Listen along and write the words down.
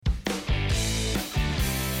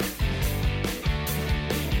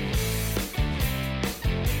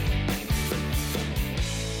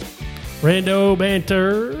Rando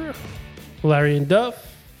Banter, Larry and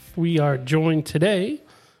Duff. We are joined today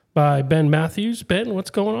by Ben Matthews. Ben,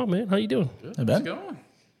 what's going on, man? How you doing? Good. Hey, Ben.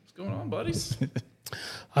 What's going on, buddies?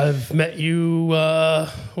 I've met you,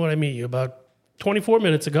 when I meet you, about 24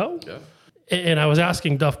 minutes ago. Yeah. And I was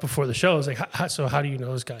asking Duff before the show, I was like, so how do you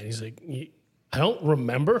know this guy? And he's like, I don't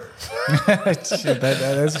remember.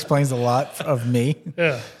 that explains a lot of me.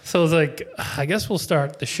 Yeah. So I was like, I guess we'll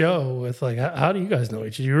start the show with like, how do you guys know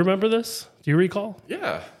each other? Do you remember this? Do you recall?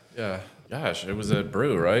 Yeah. Gosh, it was at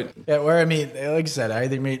Brew, right? Yeah, where I meet, like I said, I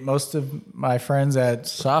either meet most of my friends at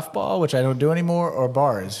softball, which I don't do anymore, or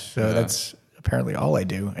bars. So that's apparently all I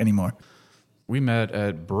do anymore. We met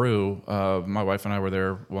at Brew. My wife and I were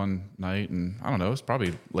there one night, and I don't know, it was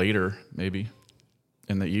probably later, maybe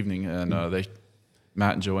in the evening, and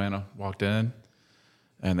Matt and Joanna walked in,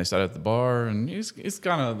 and they sat at the bar, and it's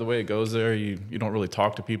kind of the way it goes there. You don't really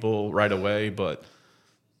talk to people right away, but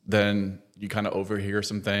then you kind of overhear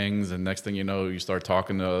some things, and next thing you know, you start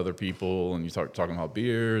talking to other people, and you start talking about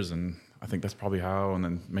beers, and I think that's probably how, and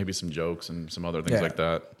then maybe some jokes and some other things like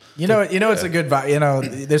that. You know, it's a good vibe. You know,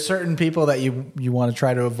 there's certain people that you want to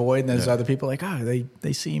try to avoid, and there's other people like,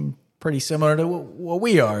 they seem pretty similar to what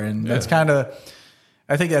we are, and that's kind of.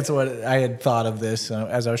 I think that's what I had thought of this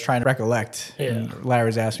as I was trying to recollect. Yeah. And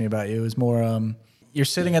Larry's asked me about you. It was more, you're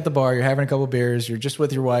sitting at the bar, you're having a couple beers, you're just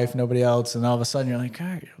with your wife, nobody else, and all of a sudden you're like,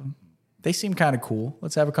 they seem kind of cool.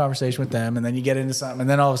 Let's have a conversation with them. And then you get into something, and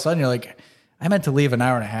then all of a sudden you're like, I meant to leave an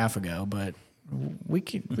hour and a half ago, but we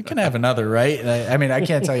can have another, right? And I mean, I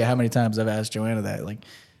can't tell you how many times I've asked Joanna that, like,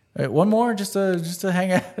 one more just to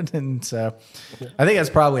hang out. And so I think that's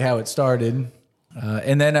probably how it started.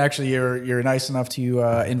 And then actually you're nice enough to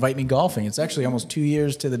invite me golfing. It's actually almost 2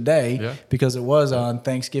 years to the day because it was on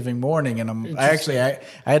Thanksgiving morning. And I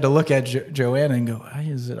had to look at Joanna and go,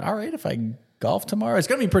 is it all right if I golf tomorrow? It's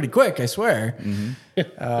going to be pretty quick, I swear. Mm-hmm.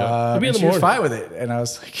 And she was fine with it. And I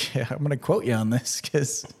was like, I'm going to quote you on this.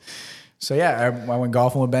 I went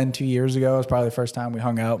golfing with Ben 2 years ago. It was probably the first time we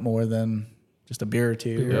hung out more than just a beer or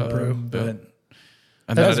two.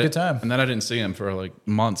 But that was a good time. And then I didn't see him for like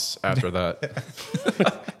months after that.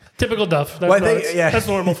 Typical Duff. That's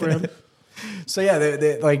normal for him. So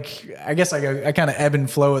they I guess I kind of ebb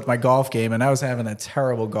and flow with my golf game, and I was having a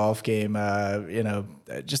terrible golf game.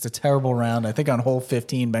 Just a terrible round. I think on hole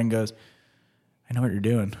 15, Ben goes, "I know what you're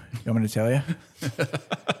doing. You want me to tell you?"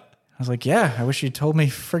 I was like, "Yeah, I wish you told me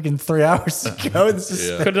freaking 3 hours ago."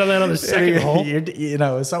 Could have done that on the second hole.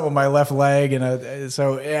 Something with my left leg, and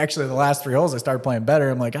so actually the last 3 holes I started playing better.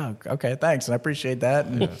 I'm like, "Oh, okay, thanks, and I appreciate that."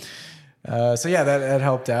 And, that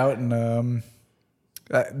helped out. And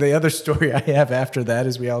the other story I have after that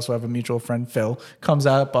is we also have a mutual friend, Phil, comes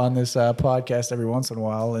up on this podcast every once in a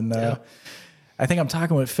while, and I think I'm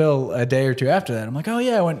talking with Phil a day or two after that. I'm like,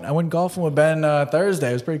 I went golfing with Ben Thursday.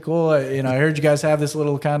 It was pretty cool. I heard you guys have this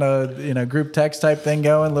little kind of group text type thing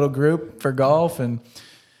going, little group for golf, and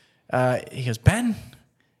he goes, Ben,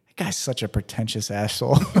 that guy's such a pretentious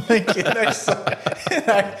asshole.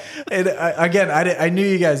 I knew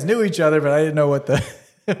you guys knew each other, but I didn't know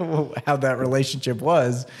how that relationship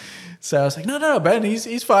was. So I was like, no, Ben,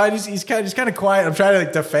 he's fine. He's kind of quiet. I'm trying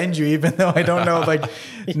to defend you, even though I don't know,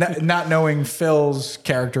 not knowing Phil's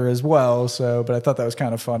character as well. So, but I thought that was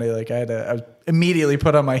kind of funny. Like I was immediately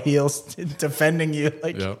put on my heels defending you.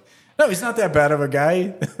 No, he's not that bad of a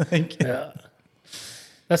guy.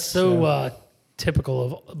 That's so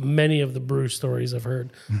typical of many of the Brew stories I've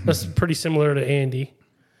heard. That's pretty similar to Andy.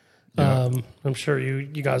 I'm sure you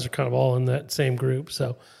guys are kind of all in that same group.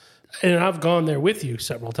 So. And I've gone there with you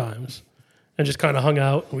several times and just kind of hung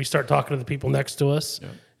out, and we start talking to the people next to us. Yeah.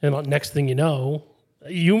 And next thing you know,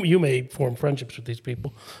 you may form friendships with these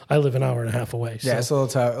people. I live an hour and a half away. So. Yeah, it's a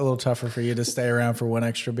little tougher for you to stay around for one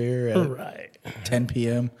extra beer at 10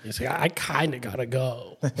 p.m. You say, I kind of got to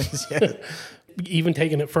go. Even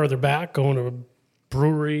taking it further back, going to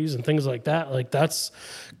breweries and things like that, like that's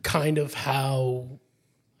kind of how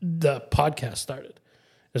the podcast started.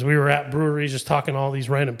 As we were at breweries just talking to all these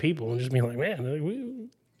random people and just being like, man,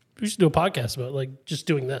 we should do a podcast about like just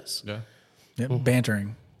doing this. Yeah. Yep.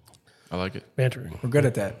 Bantering. I like it. Bantering. We're good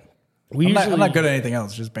at that. I'm not good at anything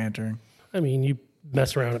else, just bantering. I mean, you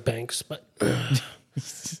mess around at banks, but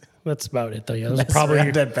that's about it though. Yeah, that's probably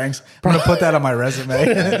at banks. I'm going to put that on my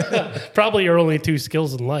resume. Probably your only two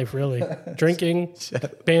skills in life, really. Drinking,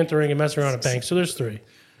 bantering, and messing around at banks. So there's three.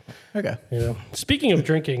 Okay. Speaking of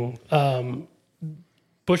drinking,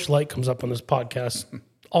 Busch Light comes up on this podcast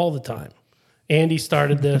all the time. Andy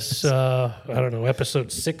started this,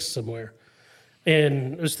 episode 6 somewhere.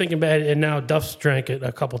 And I was thinking about it, and now Duff's drank it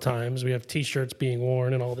a couple times. We have T-shirts being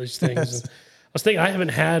worn and all these things. And was thinking I haven't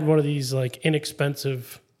had one of these like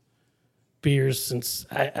inexpensive beers since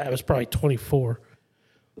I was probably 24.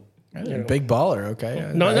 Big baller,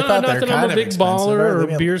 okay. No, I not thought that they're I'm kind a of big expensive, baller right? or Leave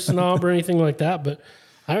me beer snob or anything like that, but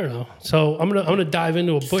I don't know. So I'm gonna dive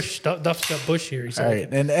into a Bush. Duff's got Bush here. He's All right,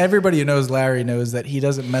 and everybody who knows Larry knows that he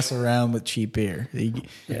doesn't mess around with cheap beer.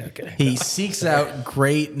 He seeks out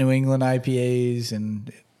great New England IPAs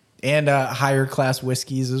and higher class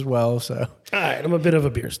whiskeys as well. So, all right, I'm a bit of a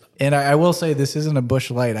beer snob. and I will say this isn't a Bush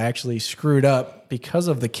Light. I actually screwed up because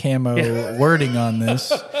of the camo wording on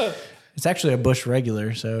this. It's actually a Bush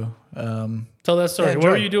Regular. So, Tell that story. Yeah, What were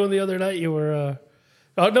enjoy. you doing the other night? You were.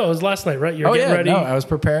 Oh no, it was last night, right? You were oh getting yeah, ready, no, I was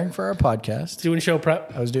preparing for our podcast. doing show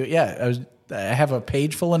prep. I have a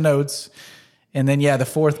page full of notes. And then, the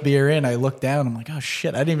fourth beer in, I look down. I'm like, oh,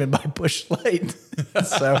 shit, I didn't even buy Bush Light.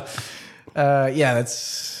 So,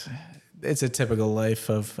 it's a typical life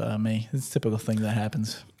of me. It's a typical thing that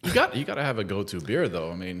happens. You got to have a go-to beer,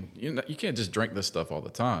 though. I mean, you can't just drink this stuff all the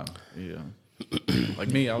time. Yeah. Like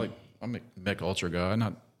me, I'm a Mick Ultra guy,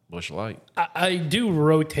 not Bush Light. I do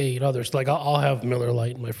rotate others. Like I'll have Miller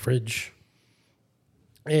Lite in my fridge,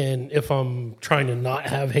 and if I'm trying to not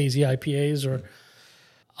have hazy IPAs, or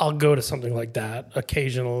I'll go to something like that.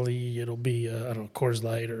 Occasionally, it'll be I don't know, Coors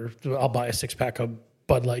Light, or I'll buy a 6-pack of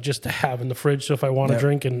Bud Light just to have in the fridge. So if I want to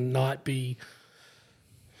drink and not be,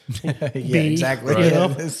 Exactly. You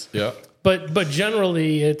know? Yeah. But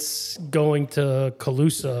generally, it's going to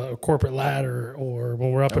Calusa or Corporate Ladder, or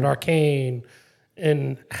when we're up at Arcane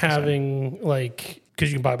and having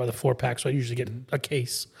because you can buy by the 4-pack, so I usually get a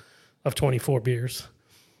case of 24 beers.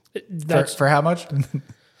 For how much?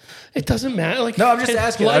 It doesn't matter. Like, No, I'm just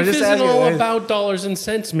asking. Life I'm just isn't asking. all about dollars and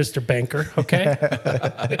cents, Mr. Banker.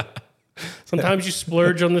 Okay. Sometimes you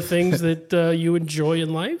splurge on the things that you enjoy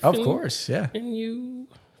in life. Of course, yeah. And you.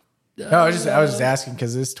 No, I was just asking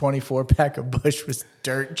because this 24-pack of Bush was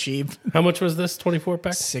dirt cheap. How much was this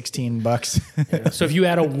 24-pack? $16. So if you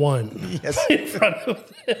add a 1 Yes. in front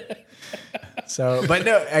of it. So, but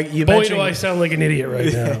no, you Boy, mentioned do I sound like an idiot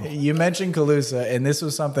right now. you mentioned Calusa, and this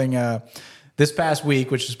was something this past week,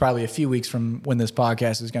 which is probably a few weeks from when this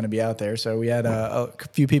podcast is going to be out there. So we had a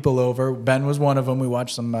few people over. Ben was one of them. We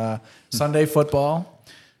watched some Sunday football,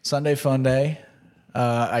 Sunday fun day.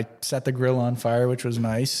 I set the grill on fire, which was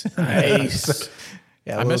nice. Nice.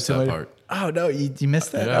 I missed that part. Oh, no, you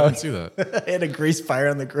missed that? Yeah, I didn't see that. I had a grease fire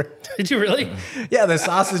on the grill. Did you really? Yeah, the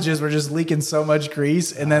sausages were just leaking so much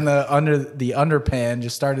grease, and then the underpan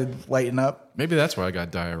just started lighting up. Maybe that's why I got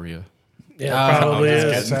diarrhea. Yeah, probably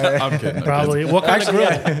is. I'm kidding. Probably. What kind of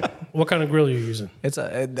grill? What kind of grill are you using?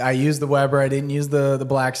 I used the Weber. I didn't use the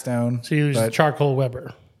Blackstone. So you use charcoal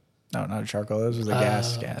Weber. No, not a charcoal. This was a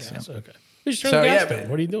gas. Yeah. Okay. You just turn the gas down.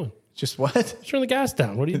 What are you doing? Just what? Just turn the gas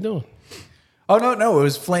down. What are you doing? Oh no! It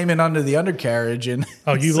was flaming under the undercarriage, and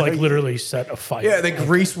Oh, you literally set a fire. yeah, the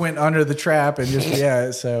grease went under the trap, and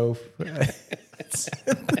just So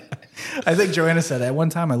I think Joanna said at one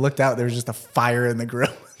time I looked out, there was just a fire in the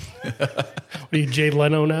grill. Are you Jay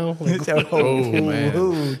Leno now? Like,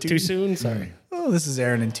 Man. too soon? Sorry. Oh, this is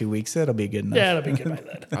airing in 2 weeks. That'll be good enough. Yeah, it'll be good by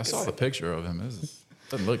then. I saw the picture of him.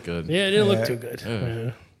 Doesn't look good. Yeah, it didn't look too good.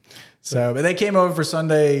 Yeah. So, but they came over for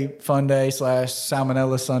Sunday Fun Day /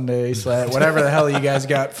 Salmonella Sunday / whatever the hell you guys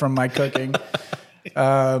got from my cooking.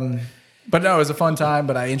 But no, it was a fun time.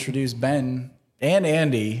 But I introduced Ben and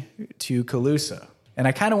Andy to Calusa, and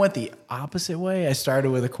I kind of went the opposite way. I started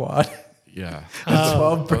with a quad, Yeah. a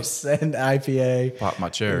 12% IPA. Pop my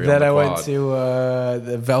cherry. Then on the I went quad. to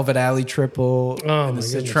the Velvet Alley Triple, and the my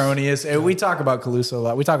goodness. Citronius. And we talk about Calusa a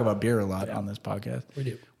lot. We talk about beer a lot on this podcast. We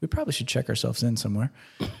do. We probably should check ourselves in somewhere.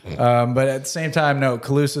 But at the same time, no,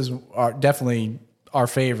 Calusa's are definitely our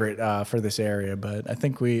favorite for this area. But I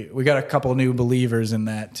think we got a couple new believers in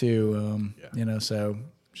that too. So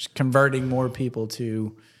just converting more people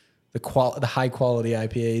to the high quality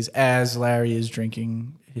IPAs as Larry is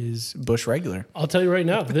drinking his Bush Regular. I'll tell you right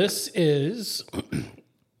now, this is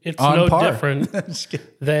it's On no par. different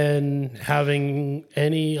than having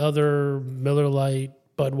any other Miller Lite,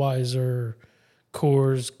 Budweiser,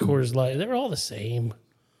 Coors Light. They're all the same.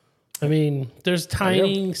 I mean, there's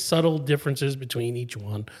tiny, subtle differences between each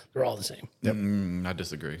one. They're all the same. I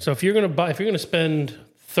disagree. So if you're gonna spend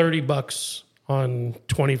 $30 on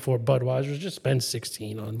 24 Budweisers, just spend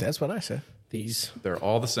 16 on That's what I said. these. They're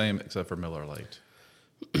all the same except for Miller Lite.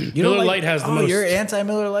 You Miller Lite has the most. You're anti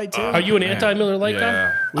Miller Lite too. Are you an anti-Miller Lite guy?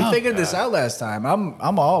 Yeah. We figured this out last time.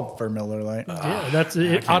 I'm all for Miller Lite. Yeah, that's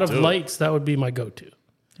it. Out of do it. lights, that would be my go-to.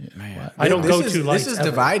 Man. I don't This go is- to lights. This is ever.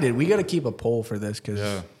 divided. We got to keep a poll for this because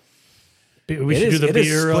Yeah. We should do the it is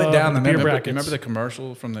beer. split down the beer middle. brackets. Remember the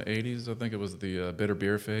commercial from the 80s? I think it was the bitter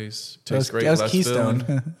beer face. That was- Tastes great, that was less Keystone.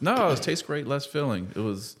 filling. No, it was tastes great, less filling. It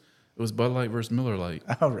was Bud Light versus Miller Lite.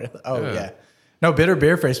 Oh, really? Oh, Yeah. yeah. No, Bitter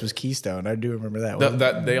Beer Face was Keystone. I do remember that one.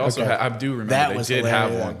 That they also Okay. had, I do remember That they was did have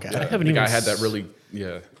hilarious. one. Okay. Yeah, I haven't the even guy had that really,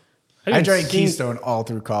 yeah. I haven't drank seen- Keystone all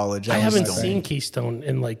through college. I was haven't so- seen Keystone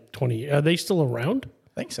in like 20 years. Are they still around?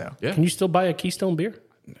 I think so. Yeah. Can you still buy a Keystone beer?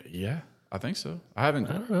 Yeah, I think so. I don't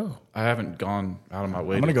know. haven't gone out of my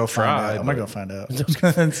way I'm gonna to go try. find out. I'm gonna but go find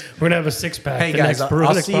out. We're gonna have a 6-pack. Hey the guys, next brew,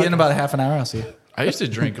 I'll next see you in podcast. about half an hour. I'll see you. I used to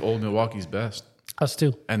drink Old Milwaukee's Best, Us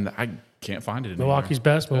too. and I can't find it anymore.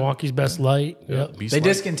 Milwaukee's Best Light. Yep. Beast They Light.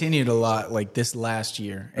 discontinued a lot like this last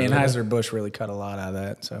year. Anheuser-Busch really cut a lot out of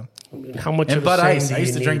that. So How much and of Bud the same Ice. do I you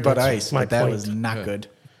used to need? drink Bud That's Ice, my but that point. was not good.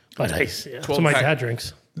 Bud Ice. Yeah. That's 12 what my pack. dad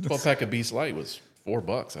drinks. 12-pack of Beast Light was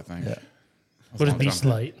 $4, I think. Yeah. What is Beast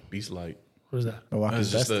Light? Beast Light. What is that? It was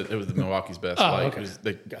Milwaukee's just best. it was the Milwaukee's Best Oh, Light. okay. It was,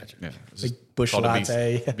 Gotcha. Yeah, it was just Busch called a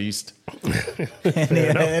Latte. Beast.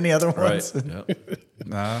 any other Right. ones? Yep.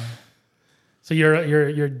 Nah. So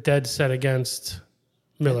you're dead set against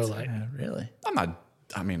Miller Lite. Yeah, really? I'm not.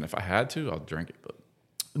 I mean, if I had to, I'll drink it. But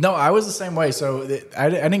No, I was the same way. So I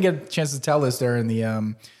didn't get a chance to tell this during the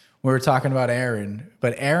we were talking about Aaron,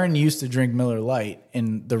 but Aaron used to drink Miller Lite,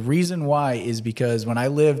 and the reason why is because when I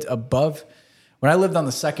lived on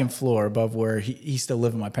the second floor above where he still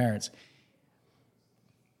lived with my parents,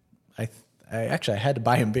 I actually had to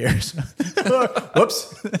buy him beers.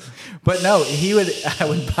 Whoops. But no, I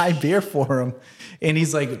would buy beer for him, and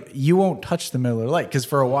he's like, "You won't touch the Miller Lite," because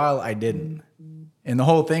for a while I didn't. And the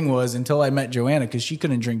whole thing was until I met Joanna, because she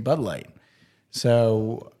couldn't drink Bud Light.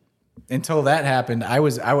 So until that happened, I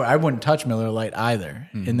wouldn't touch Miller Lite either.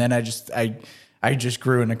 And then I just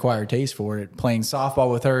grew an acquired taste for it, playing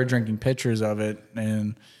softball with her, drinking pitchers of it.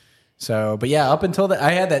 And so, but yeah, up until that,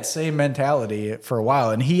 I had that same mentality for a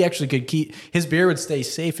while. And he actually could keep, his beer would stay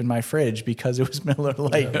safe in my fridge because it was Miller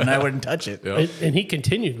Lite and I wouldn't touch it. Yeah. And he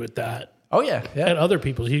continued with that Oh yeah. Yeah. at other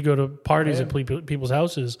people's. He'd go to parties at people's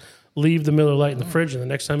houses, leave the Miller Light in the fridge, and the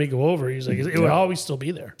next time he'd go over, he's like, it would always still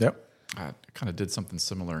be there. Yep. I kind of did something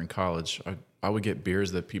similar in college. I would get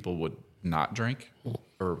beers that people would not drink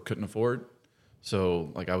or couldn't afford.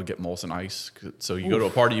 So, like, I would get Molson Ice. So you go to a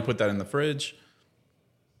party, you put that in the fridge.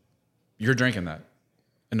 You're drinking that,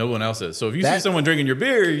 and no one else is. So if you see someone drinking your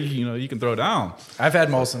beer, you can throw it down. I've had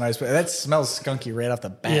Molson Ice, but that smells skunky right off the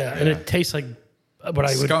bat. Yeah, and it tastes like what I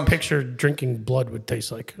would Skunk. picture drinking blood would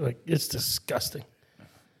taste like. Like, it's disgusting.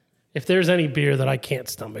 If there's any beer that I can't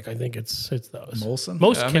stomach, I think it's those. Molson?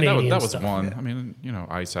 Most Yeah, I mean, Canadian that was stuff. one. I mean,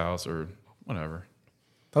 Ice House or whatever.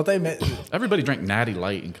 Don't they admit? Everybody drank Natty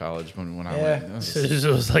Light in college when I Yeah. went. That was- It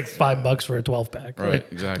was like $5 for a 12-pack. right,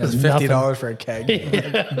 exactly. It's $50 for a keg.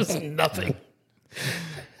 Yeah, it's nothing.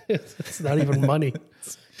 It's not even money.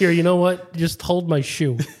 Here, you know what? Just hold my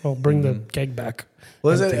shoe. I'll bring the keg back.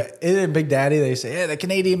 Was it in Big Daddy? They say, yeah, the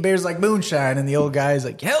Canadian beer's like moonshine. And the old guy's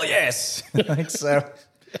like, hell yes. Like, so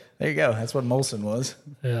there you go. That's what Molson was.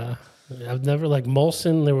 Yeah. I've never, like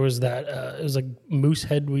Molson, there was that, it was like Moose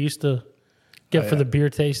Head we used to get for the beer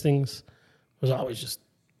tastings. It was always just,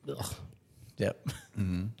 ugh. Yep.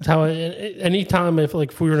 It's how anytime if we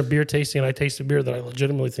were in a beer tasting and I taste a beer that I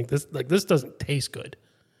legitimately think this doesn't taste good,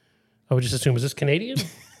 I would just assume, is this Canadian?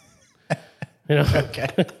 Okay.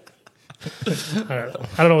 I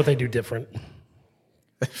don't know what they do different.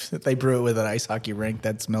 They brew it with an ice hockey rink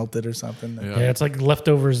that's melted or something. Yeah. Yeah, it's like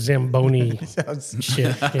leftover Zamboni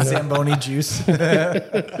shit. Zamboni juice.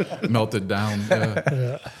 Melted down.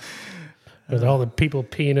 Yeah. With all the people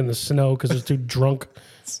peeing in the snow because they're too drunk.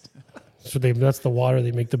 That's the water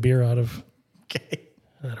they make the beer out of. Okay.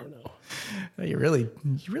 I don't know. You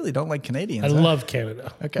really don't like Canadians. I huh? love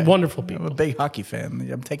Canada. Okay. Wonderful I'm people. a big hockey fan.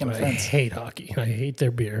 I'm taking I offense. hate hockey. I hate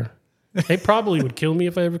their beer. They probably would kill me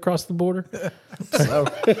if I ever crossed the border. So,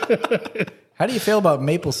 how do you feel about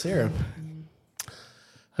maple syrup?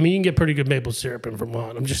 I mean, you can get pretty good maple syrup in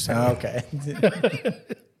Vermont. I'm just saying. Okay.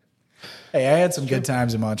 Hey, I had some good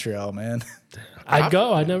times in Montreal, man. I'd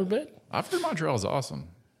go. I'd never been. I've heard Montreal's awesome.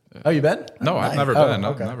 Oh, you been? No, I've nice. never Oh, been.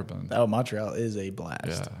 okay. I've never been. Oh, Montreal is a blast.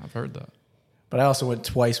 Yeah, I've heard that. But I also went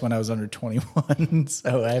twice when I was under 21,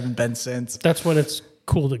 so I haven't been since. That's when it's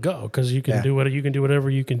cool to go because you can Yeah. do whatever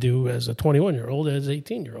you can do as a 21-year-old, as an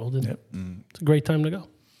 18-year-old. And it's a great time to go.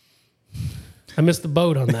 I missed the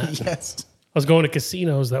boat on that. Yes. I was going to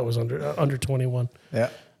casinos that was under 21. Yeah.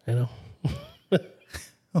 You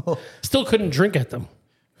know, still couldn't drink at them,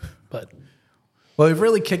 but Well, we've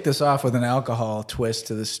really kicked this off with an alcohol twist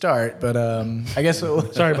to the start, but I guess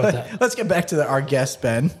sorry about that. Let's get back to our guest,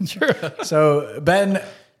 Ben. Sure. So Ben,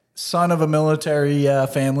 son of a military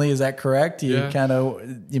family. Is that correct? You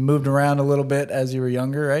you moved around a little bit as you were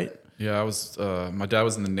younger, right? Yeah, I was. My dad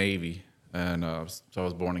was in the Navy, and so I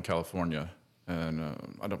was born in California, and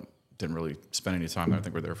didn't really spend any time there. I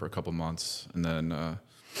think we were there for a couple months, and then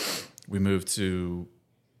we moved to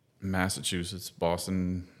Massachusetts,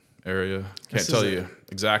 Boston area. Can't tell you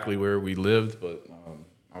exactly where we lived, but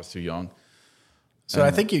I was too young. So I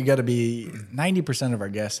think you got to be 90% of our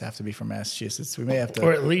guests have to be from Massachusetts. We may have to,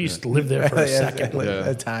 or at least live there for a second.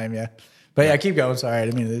 A time, yeah. But yeah, keep going. Sorry, I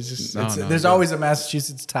mean, there's just there's always a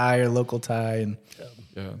Massachusetts tie or local tie, and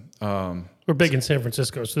we're big in San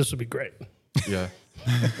Francisco, so this would be great. Yeah.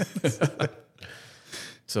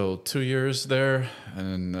 So 2 years there,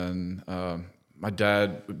 and then my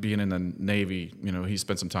dad, being in the Navy, he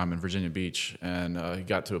spent some time in Virginia Beach, and he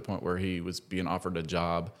got to a point where he was being offered a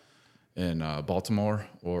job in Baltimore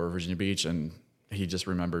or Virginia Beach, and he just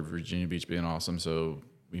remembered Virginia Beach being awesome, so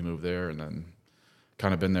we moved there, and then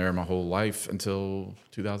kind of been there my whole life until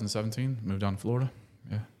 2017. Moved down to Florida.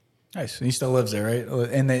 Yeah. Nice. And he still lives there,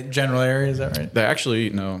 right? In the general area, is that right? They actually,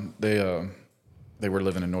 they were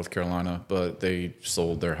living in North Carolina, but they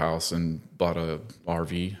sold their house and bought a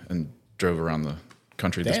RV and drove around the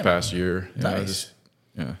country this past year. Nice.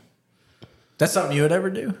 Yeah. That's something you would ever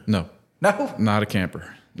do? No. No? Not a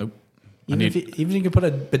camper. Nope. Even if you could put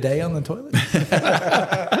a bidet on the toilet?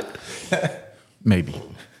 Maybe.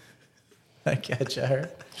 I catch you.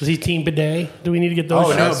 Was he team bidet? Do we need to get those?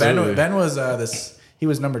 Oh, shots? no. Ben was he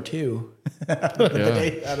was number 2 out of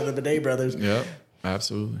the bidet brothers. Yeah,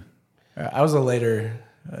 absolutely. I was a later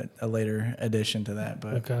addition to that,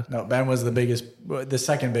 but no, Ben was the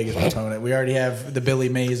second biggest proponent. We already have the Billy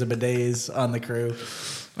Mays of bidets on the crew.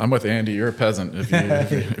 I'm with Andy. You're a peasant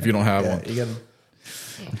if you don't have one. You gotta,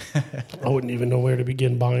 I wouldn't even know where to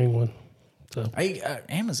begin buying one. So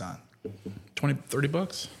Amazon,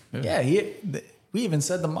 $20-$30. Yeah, we even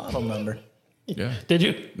said the model number. Yeah. Did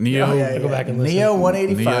you? Neo. Go back and listen. Neo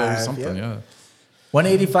 185. Neo something. Yeah.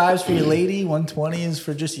 185 is for your lady. 120 is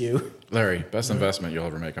for just you. Larry, best investment you'll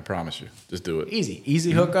ever make. I promise you. Just do it.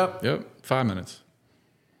 Easy hookup. Yep. 5 minutes.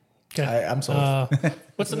 Okay. I'm sold.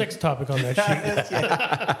 What's the next topic on that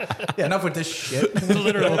sheet? Yeah, enough with this shit.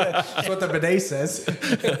 Literally. That's what the bidet says.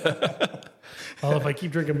 Well, if I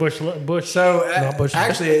keep drinking Bush. So not Bush.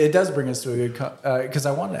 actually, it does bring us to a good because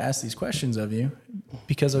I wanted to ask these questions of you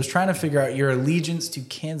because I was trying to figure out your allegiance to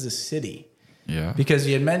Kansas City. Yeah. Because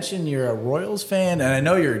you had mentioned you're a Royals fan, and I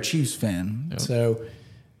know you're a Chiefs fan. Yep. So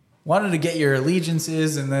wanted to get your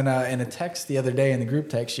allegiances, and then in a text the other day in the group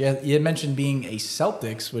text, you had mentioned being a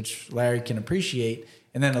Celtics, which Larry can appreciate,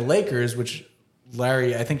 and then a Lakers, which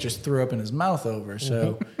Larry, I think, just threw up in his mouth over.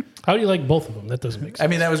 So, how do you like both of them? That doesn't make sense. I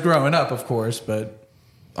mean, that was growing up, of course, but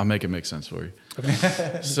I'll make it make sense for you.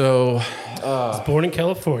 So, I was born in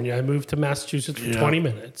California. I moved to Massachusetts for 20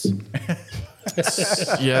 minutes.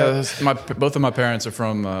 Yeah, both of my parents are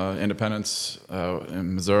from Independence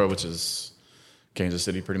in Missouri, which is Kansas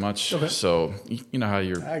City, pretty much. Okay. So you know how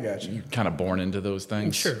you're kind of born into those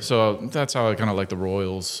things. Sure. So that's how I kind of like the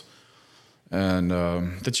Royals and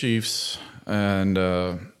the Chiefs and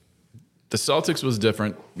the Celtics was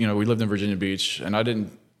different. We lived in Virginia Beach, and I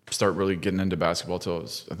didn't start really getting into basketball till I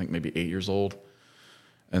was, I think, maybe 8 years old,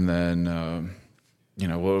 and then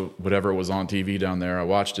whatever was on TV down there, I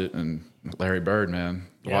watched it, and Larry Bird, man,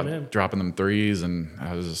 dropping them threes, and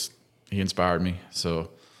he inspired me. So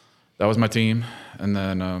that was my team. And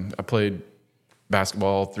then I played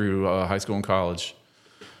basketball through high school and college.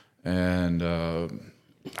 And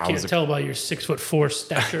I can't tell by your 6'4"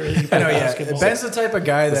 stature. I know, yeah. Ben's the type of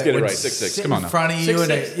guy that would right. 6'6". sit Come on in now. front of you.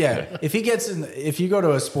 6'6". Yeah. If you go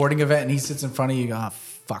to a sporting event and he sits in front of you, you go, oh,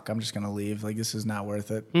 fuck, I'm just going to leave. Like, this is not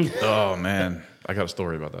worth it. Oh, man. I got a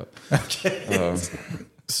story about that. Okay.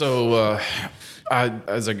 So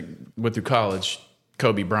as I went through college,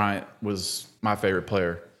 Kobe Bryant was my favorite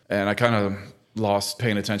player. And I kind of lost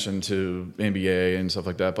paying attention to NBA and stuff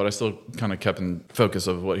like that, but I still kind of kept in focus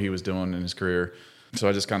of what he was doing in his career. So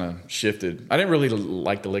I just kind of shifted. I didn't really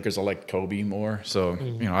like the Lakers. I liked Kobe more. So,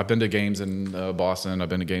 I've been to games in Boston. I've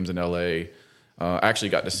been to games in LA. I actually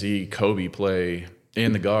got to see Kobe play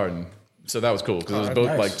in the Garden. So that was cool because it was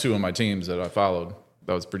both like two of my teams that I followed.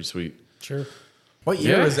 That was pretty sweet. Sure. What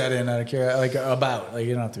year was that in? Out of curiosity,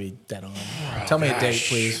 you don't have to be dead on. Tell me a date,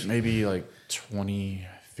 please. Maybe like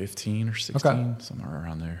 2015 or 16, somewhere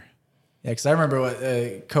around there. Yeah, because I remember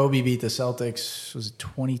what Kobe beat the Celtics. Was it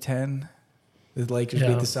 2010? The Lakers beat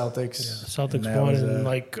the Celtics. Yeah, the Celtics won in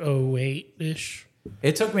like 08-ish.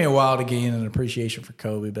 It took me a while to gain an appreciation for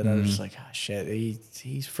Kobe, but I was just like, shit,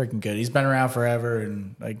 he's freaking good. He's been around forever,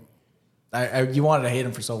 and like, you wanted to hate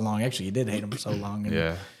him for so long. Actually, you did hate him for so long.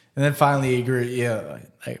 And And then finally he grew. Yeah,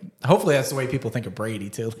 hopefully that's the way people think of Brady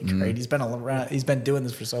too. Like Brady's been around. He's been doing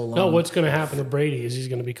this for so long. No, what's going to happen to Brady is he's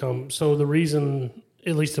going to become. So the reason,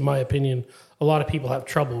 at least in my opinion, a lot of people have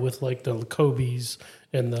trouble with like the Kobe's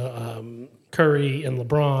and the Curry and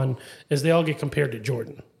LeBron is they all get compared to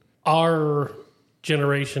Jordan. Our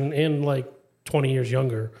generation and like 20 years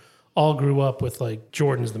younger all grew up with like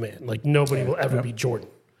Jordan's the man. Like nobody will ever be Jordan.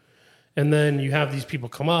 And then you have these people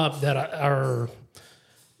come up that are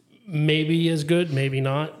maybe as good, maybe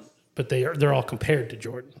not, but they're all compared to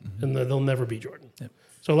Jordan, and they'll never be Jordan. Yep.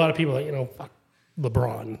 So a lot of people are like, fuck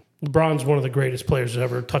LeBron. LeBron's one of the greatest players to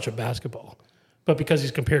ever touch a basketball, but because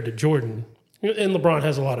he's compared to Jordan, and LeBron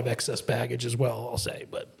has a lot of excess baggage as well, I'll say.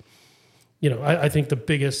 But I think the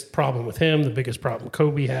biggest problem with him, the biggest problem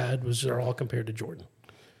Kobe had, was they're all compared to Jordan.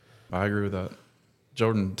 I agree with that.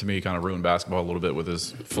 Jordan, to me, kind of ruined basketball a little bit with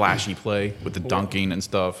his flashy play, with the dunking and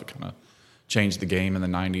stuff. It kind of changed the game in the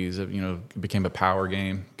 90s. It became a power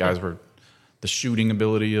game. The shooting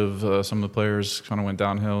ability of some of the players kind of went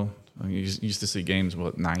downhill. You used to see games,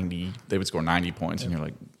 90, they would score 90 points, and you're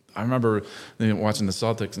like, I remember watching the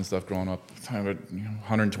Celtics and stuff growing up.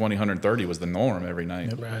 120, 130 was the norm every night.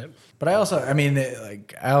 Yep. Right. But I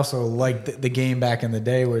also like the game back in the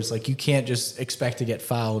day where it's like you can't just expect to get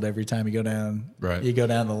fouled every time you go down. Right. You go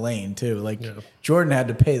down the lane too. Like Jordan had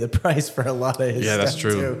to pay the price for a lot of his. Yeah, that's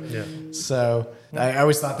true. Too. Yeah. So I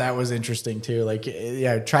always thought that was interesting too. Like,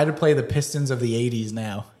 try to play the Pistons of the '80s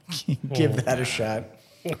now. Give that a shot.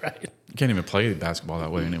 Right. You can't even play basketball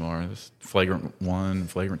that way anymore. It's flagrant 1,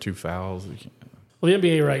 flagrant 2 fouls. Well, the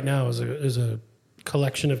NBA right now is a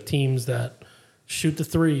collection of teams that shoot the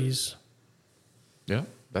threes. Yeah,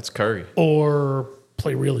 that's Curry. Or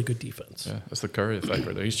play really good defense. Yeah, that's the Curry effect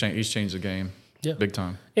right there. He's changed the game big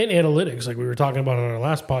time. And analytics, like we were talking about on our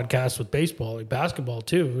last podcast with baseball, like basketball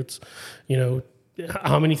too. It's,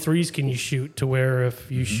 how many threes can you shoot to where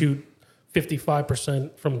if you shoot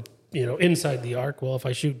 55% from inside the arc. Well, if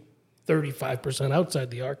I shoot 35% outside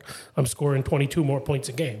the arc, I'm scoring 22 more points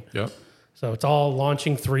a game. Yep. So it's all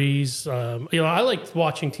launching threes. I like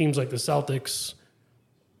watching teams like the Celtics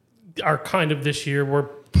are kind of this year. We're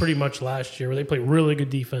pretty much last year where they play really good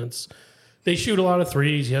defense. They shoot a lot of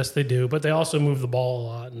threes. Yes, they do. But they also move the ball a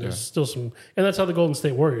lot. And there's still some, and that's how the Golden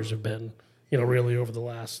State Warriors have been, really over the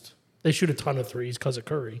last, they shoot a ton of threes because of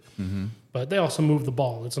Curry. Mm-hmm. But they also move the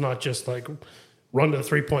ball. It's not just like, run to the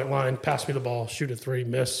 3-point line, pass me the ball, shoot a 3,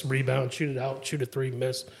 miss, rebound, shoot it out, shoot a 3,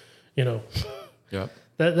 miss. Yep.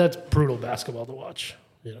 That's brutal basketball to watch.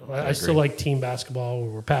 I still like team basketball where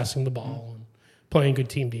we're passing the ball and playing good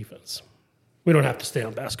team defense. We don't have to stay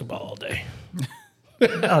on basketball all day.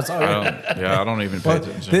 No, it's all right. I don't even pay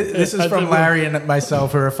attention. This is from Larry and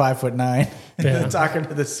myself, who are 5'9". Yeah. Talking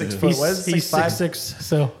to the 6 foot. What is he's 6'6",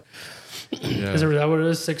 so is that what it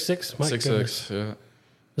is? 6'6"? 6'6", yeah.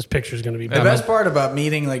 This picture is going to be the best part about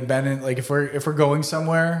meeting like Ben and like if we're going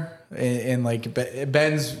somewhere in like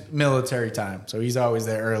Ben's military time, so he's always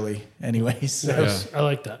there early anyways. So I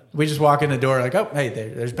like that. We just walk in the door like, oh hey,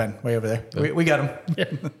 there's Ben way over there. We got him.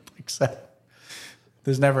 Yeah. So,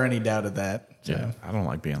 there's never any doubt of that. So. Yeah, I don't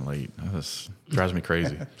like being late. That drives me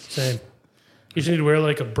crazy. Same. You just need to wear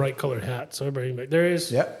like a bright colored hat. So everybody, there he is.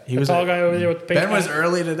 Yep, he was tall guy over there with the pink Ben hat. was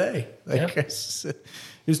early today.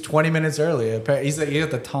 He was 20 minutes early. He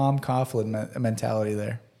got the Tom Coughlin mentality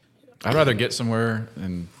there. I'd rather get somewhere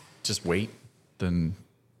and just wait than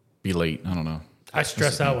be late. I don't know. I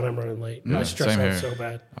stress out when I'm running late. I stress out so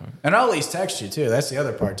bad. And I'll at least text you too. That's the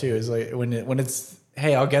other part too. Is like when it's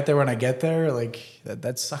hey, I'll get there when I get there. Like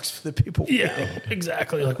that sucks for the people. Yeah,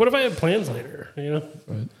 exactly. Like what if I have plans later?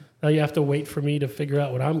 Right. Now you have to wait for me to figure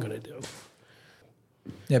out what I'm going to do.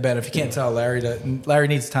 Yeah, Ben, if you can't tell, Larry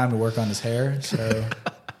needs time to work on his hair. So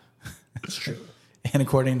that's true. And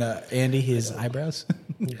according to Andy, his eyebrows.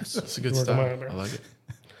 Yes, it's a good style. I like it.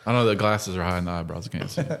 I know the glasses are high and the eyebrows. I can't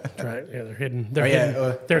see. Right? Yeah, they're hidden.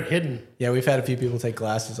 They're hidden. Yeah, we've had a few people take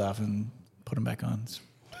glasses off and put them back on.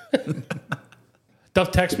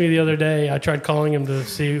 Duff texted me the other day. I tried calling him to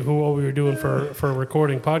see what we were doing for a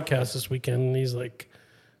recording podcast this weekend. And he's like,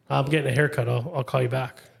 "I'm getting a haircut. I'll call you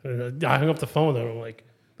back." And I hung up the phone and I'm like,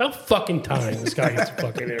 about fucking time this guy gets a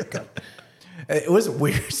fucking haircut. It was a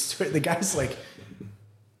weird story. The guy's like,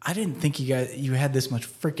 I didn't think you had this much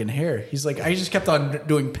freaking hair. He's like, I just kept on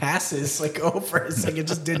doing passes like over. It's like it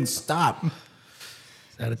just didn't stop.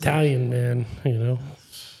 That Italian man,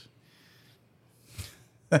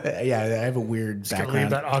 Yeah, I have a weird background. Leave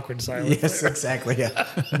that awkward silence. Yes, there. Exactly. Yeah.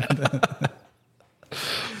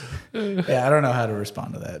 Yeah, I don't know how to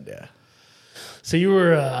respond to that. Yeah. So you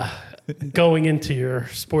were going into your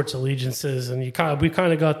sports allegiances, and we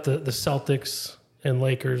kind of got the Celtics and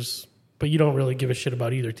Lakers, but you don't really give a shit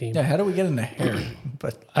about either team. Yeah, how do we get into hair?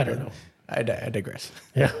 But I don't know. I digress.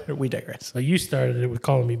 Yeah. We digress. So you started it with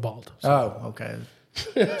calling me bald. So Oh, okay.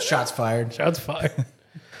 Shots fired. shots fired.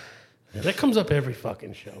 Yeah, that comes up every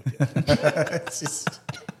fucking show.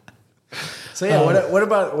 So yeah, what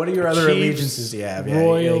are your other Chiefs, allegiances you have? Yeah,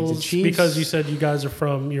 Royals, like the Chiefs, because you said you guys are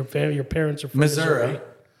from your parents are from Missouri.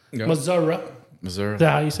 Yeah. Missouri. Missouri. Is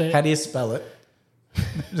that how you say it? How do you spell it?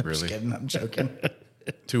 Just Really? kidding. I'm joking.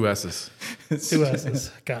 2 S's. 2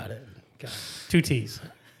 S's. Got it. 2 T's.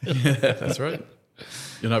 That's right.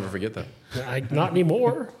 You'll never forget that. Not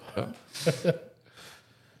anymore. Yeah.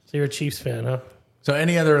 So you're a Chiefs fan, huh? So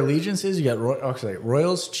any other allegiances? You got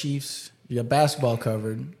Royals, Chiefs. You got basketball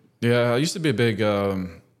covered. Yeah, I used to be a big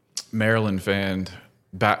Maryland fan,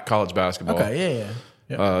 college basketball. Okay,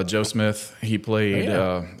 yeah. Joe Smith, he played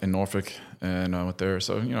Oh, in Norfolk and I went there.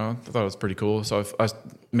 So, I thought it was pretty cool. So I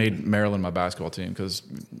made Maryland my basketball team because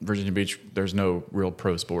Virginia Beach, there's no real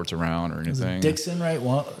pro sports around or anything. Dixon, right?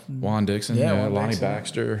 Juan Dixon, Yeah, Juan Lonnie Dixon.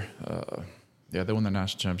 Baxter. They won the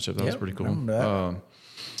national championship. That was pretty cool. remember that.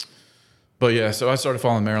 But yeah, so I started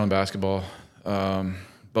following Maryland basketball.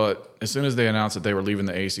 But as soon as they announced that they were leaving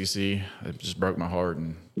the ACC, it just broke my heart,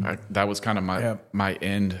 and that was kind of my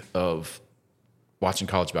end of watching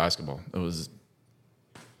college basketball.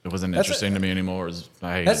 It wasn't interesting to me anymore.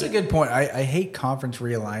 I hated That's it. a good point. I hate conference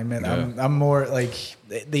realignment. Yeah. I'm more like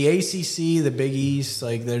the ACC, the Big East.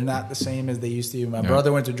 Like they're not the same as they used to. My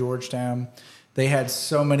brother went to Georgetown. They had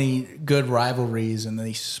so many good rivalries, and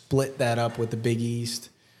they split that up with the Big East.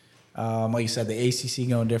 Like you said, the ACC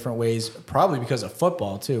going different ways, probably because of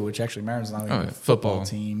football too. Which actually Maryland's not even a football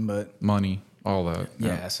team, but money, all that.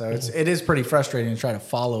 Yeah, so it is pretty frustrating to try to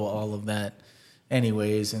follow all of that,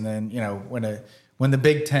 anyways. And then when the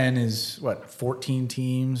Big Ten is 14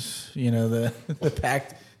 teams, the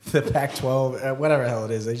Pac-12, whatever the hell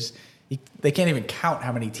it is, they can't even count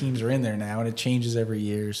how many teams are in there now, and it changes every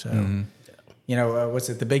year. So, what's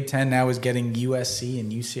it? The Big Ten now is getting USC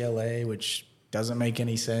and UCLA, which doesn't make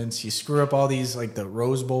any sense. You screw up all these like the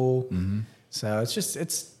Rose Bowl. Mm-hmm. So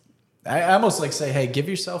I almost like say, hey, give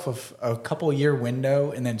yourself a couple year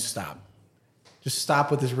window and then stop. Just stop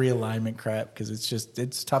with this realignment crap because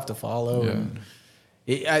it's tough to follow.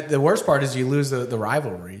 Yeah. And the worst part is you lose the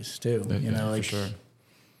rivalries too. For sure.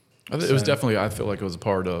 It was definitely. I feel like it was a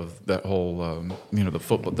part of that whole,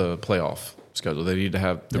 the playoff schedule. They needed to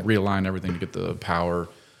have to realign everything to get the power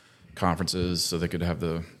conferences so they could have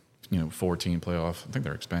the 14 playoff. I think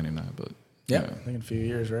they're expanding that, but I think in a few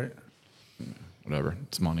years, right? Whatever,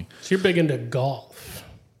 it's money. So you're big into golf.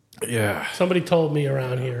 Yeah. Somebody told me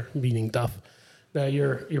around here, meaning Duff, that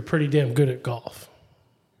you're pretty damn good at golf.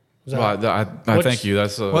 I thank you.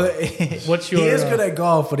 That's what's your? He is good at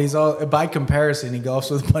golf, but he's by comparison, he golfs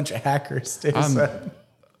with a bunch of hackers too.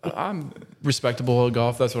 I'm respectable at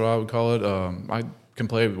golf. That's what I would call it. I can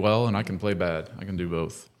play well and I can play bad. I can do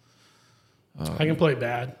both. I can play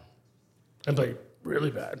bad. I play really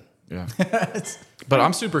bad. Yeah, but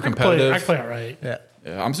I'm super competitive. I play all right. Yeah,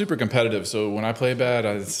 I'm super competitive. So when I play bad,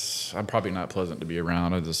 I'm probably not pleasant to be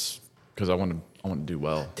around. Because I want to do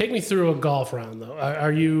well. Take me through a golf round though.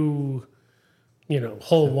 Are you,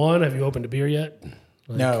 hole one? Have you opened a beer yet?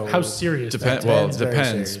 No. How serious? It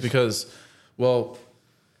depends because,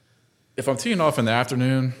 if I'm teeing off in the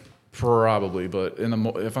afternoon, probably. But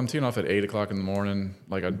if I'm teeing off at 8 o'clock in the morning,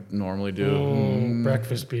 like I normally do,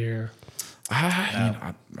 breakfast beer.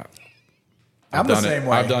 I'm the same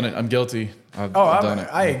way. I've done it. I'm guilty. I've done it.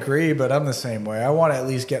 I agree, but I'm the same way. I want to at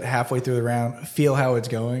least get halfway through the round, feel how it's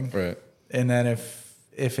going, Right. and then if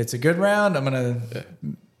it's a good round, I'm gonna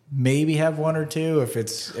maybe have one or two. If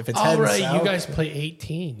it's All right, south, you guys play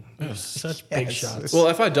 18. Such big shots. Well,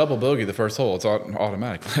 if I double bogey the first hole, it's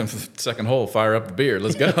automatic. Second hole, fire up the beer.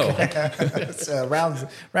 Let's go. it's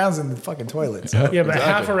rounds in the fucking toilet. So. Yeah, but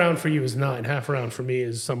half a round for you is 9. Half a round for me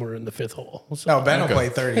is somewhere in the 5th hole. So, No, Ben will play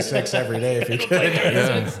 36 every day if he could.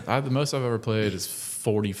 Yeah, the most I've ever played is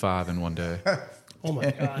 45 in one day. oh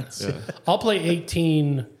my god! I'll play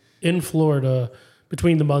 18 in Florida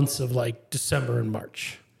between the months of like December and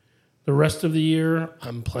March. The rest of the year,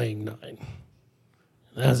 I'm playing 9.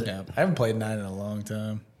 That's it. I haven't played 9 in a long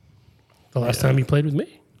time. The last time you played with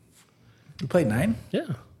me? You played 9? Yeah.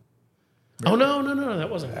 Oh, no. That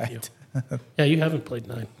wasn't with you. Yeah, you haven't played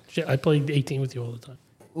 9. Shit, I played 18 with you all the time.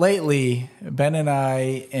 Lately, Ben and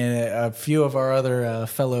I and a few of our other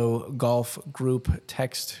fellow golf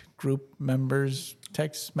text group members,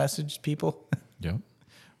 text message people, Yep.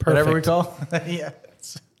 whatever we call, yeah.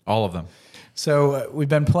 All of them. So we've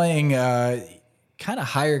been playing kind of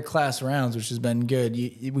higher class rounds, which has been good.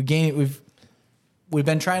 we've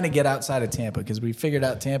been trying to get outside of Tampa because we figured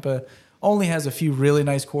out Tampa only has a few really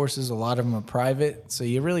nice courses. A lot of them are private, so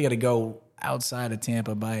you really got to go outside of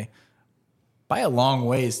Tampa by a long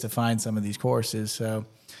ways to find some of these courses. So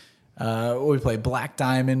we played Black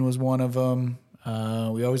Diamond was one of them.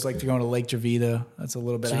 We always like to go to Lake Dravita. That's a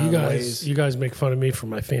little bit out of the ways. You guys make fun of me for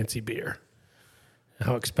my fancy beer.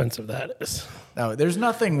 How expensive that is. No, there's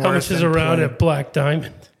nothing worse. How much is around at Black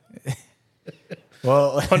Diamond?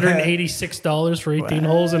 Well, $186 for 18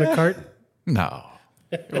 holes in a cart? No.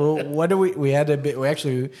 well, what do we had to be,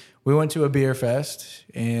 we went to a beer fest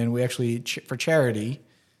and we actually for charity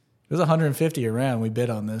it was 150 a round. We bid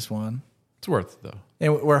on this one. It's worth it, though.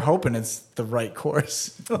 And we're hoping it's the right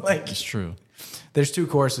course. It's true. There's 2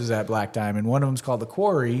 courses at Black Diamond. One of them's called the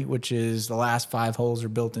Quarry, which is the last 5 holes are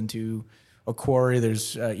built into a quarry.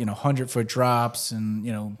 There's 100-foot drops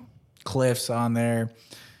and cliffs on there.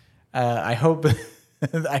 I hope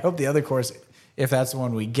the other course, if that's the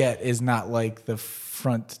one we get, is not like the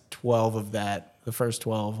front 12 of that, the first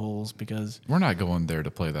 12 holes, because We're not going there to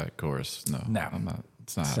play that course. No. No. I'm not.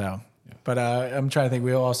 It's not. so. Yeah. But I'm trying to think.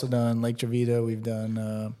 We've also done Lake Dravita. We've done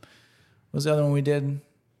what was the other one we did?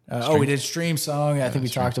 We did Stream Song. I think we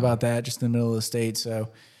talked about that just in the middle of the state. So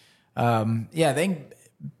I think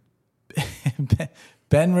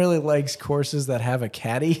Ben really likes courses that have a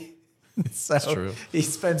caddy. So That's true.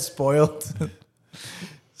 He's been spoiled.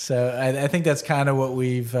 So I think that's kind of what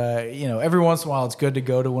we've, every once in a while it's good to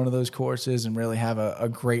go to one of those courses and really have a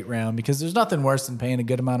great round, because there's nothing worse than paying a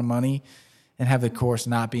good amount of money and have the course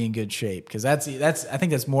not be in good shape, because I think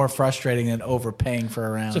that's more frustrating than overpaying for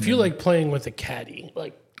a round. So if you like playing with a caddy,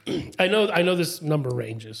 like I know this number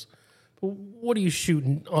ranges, but what are you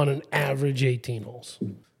shooting on an average 18 holes?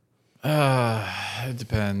 It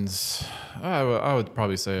depends. I would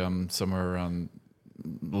probably say I'm somewhere around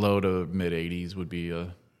low to mid 80s would be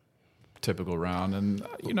a typical round, and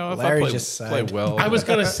if Larry I just play well, I was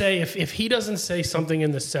gonna say if he doesn't say something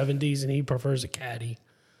in the 70s and he prefers a caddy.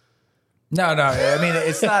 No. I mean,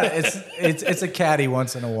 it's not. It's a caddy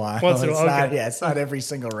once in a while. Once in a while, okay. It's not every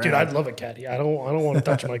single round. Dude, I'd love a caddy. I don't want to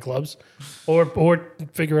touch my clubs, or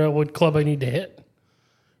figure out what club I need to hit.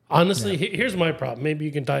 Honestly, here's my problem. Maybe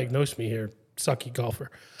you can diagnose me here, sucky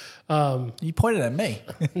golfer. You pointed at me.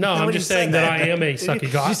 No, I'm just saying that I am a sucky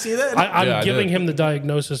golfer. Did you see that? I'm giving him the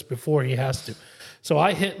diagnosis before he has to. So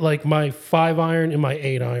I hit like my 5 iron and my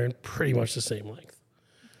 8 iron pretty much the same length.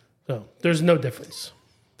 So there's no difference.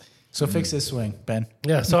 So fix this swing, Ben.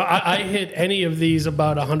 Yeah, so I hit any of these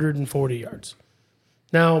about 140 yards.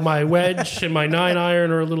 Now my wedge and my 9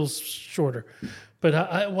 iron are a little shorter.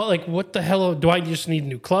 But what the hell? Do I just need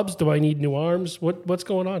new clubs? Do I need new arms? What's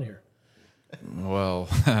going on here? well,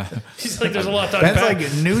 He's like, there's a lot to Ben's unpack.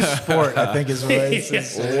 like new sport, I think is what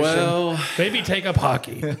it's. well, Maybe take up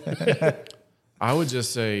hockey. I would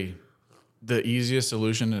just say the easiest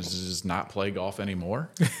solution is to just not play golf anymore.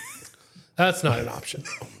 That's not an option.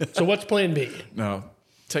 So what's plan B? No,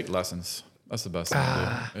 take lessons. That's the best thing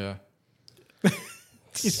to do. Yeah.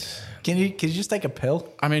 Can you just take a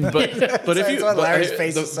pill? I mean, but if That's you what Larry's but,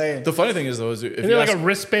 face is saying. The funny thing is though, is if Is you there like ask, a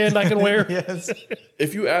wristband I can wear? Yes.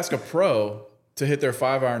 if you ask a pro to hit their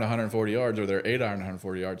 5 iron 140 yards or their 8 iron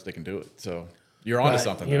 140 yards, they can do it. So you're onto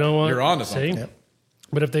something. You know what? You're onto See? something. Yep.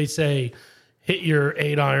 But if they say hit your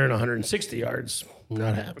 8 iron 160 yards,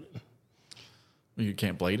 not happening. You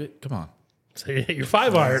can't blade it. Come on. So hit your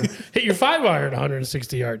 5 iron,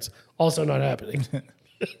 160 yards, also not happening.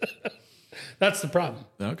 That's the problem.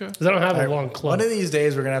 Okay. Because I don't have a long club. One of these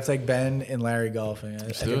days, we're gonna have to take Ben and Larry golfing.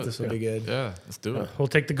 I think this will be good. Yeah, let's do it. We'll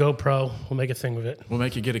take the GoPro. We'll make a thing of it. We'll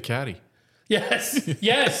make you get a caddy. Yes.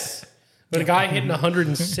 Yes. But a guy hitting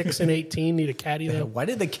 106 and 18 need a caddy though. Why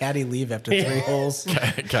did the caddy leave after 3 holes?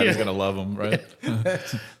 Caddy's gonna love them, right?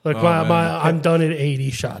 Look, I'm done at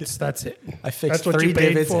 80 shots. That's it. I fixed That's what 3 you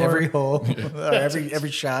paid divots for. every hole, or every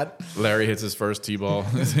shot. Larry hits his first tee ball.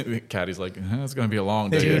 Caddy's like, it's gonna be a long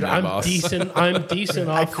day, Dude, tonight, I'm boss. decent. I'm decent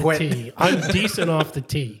off the quit. tee. I'm decent off the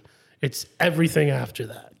tee. It's everything after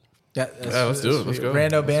that. Yeah, Let's do it. Let's go.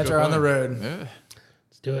 Rando Let's Banter go on the play. road. Yeah.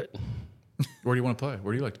 Let's do it. Where do you want to play?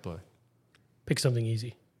 Where do you like to play? Pick something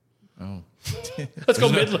easy. Oh, Let's go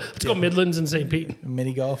Let's go Midlands and St. Pete.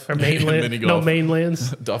 Mini golf. Or mainland. Mini No, golf.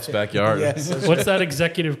 mainlands. Duff's backyard. Yes. What's that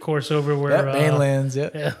executive course over where? Yep, mainlands.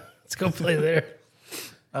 Yep. Yeah, let's go play there.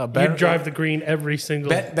 You Ben, drive the green every single.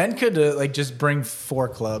 Ben could just bring 4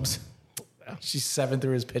 clubs. She's 7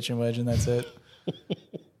 through his pitching wedge, and that's it.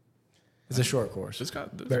 It's a short course.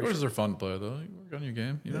 The courses are fun to play though. You work on your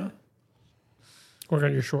game, you know. Work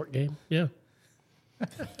on your short game. Yeah.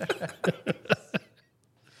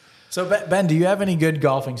 So Ben, do you have any good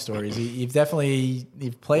golfing stories? You've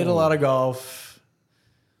played a lot of golf.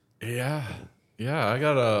 Yeah. I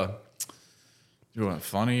got a. You want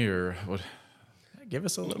funny or what? Give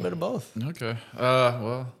us a little bit of both. Okay.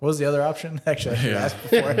 Well, What was the other option? Actually, I should ask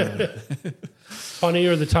before. Funny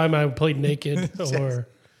or the time I played naked or.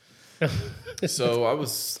 so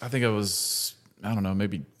I think I was, I don't know,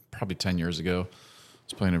 probably 10 years ago. I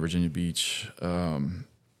was playing in Virginia Beach. I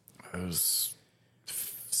was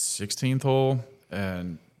 16th hole,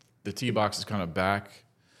 and the tee box is kind of back,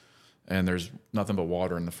 and there's nothing but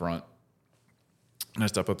water in the front. And I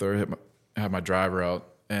step up there, have my driver out,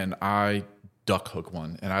 and I duck hook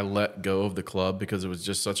one, and I let go of the club because it was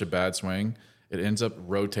just such a bad swing. It ends up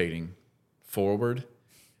rotating forward,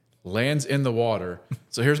 lands in the water.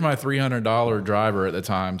 So here's my $300 driver at the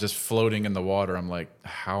time just floating in the water. I'm like,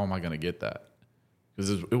 how am I going to get that?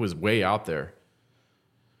 Because it was way out there.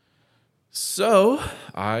 So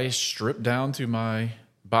I stripped down to my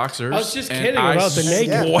boxers. I was just kidding about the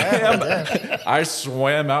naked. I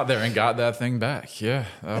swam out there and got that thing back. Yeah,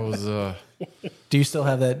 that was... Do you still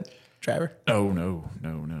have that driver? Oh, no.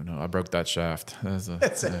 I broke that shaft.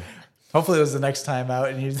 Hopefully it was the next time out,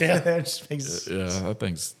 and you just makes that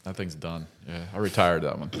thing's done. Yeah, I retired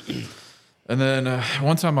that one. And then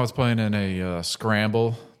one time I was playing in a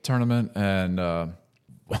scramble tournament, and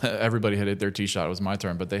everybody had hit their tee shot. It was my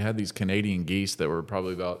turn, but they had these Canadian geese that were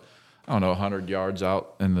probably about 100 yards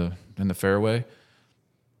out in the fairway.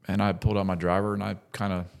 And I pulled out my driver and I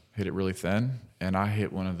kind of hit it really thin, and I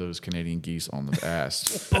hit one of those Canadian geese on the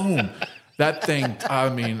ass. Boom. That thing, I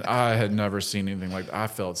mean, I had never seen anything like that. I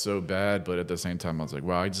felt so bad, but at the same time, I was like,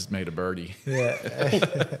 wow, I just made a birdie. Yeah.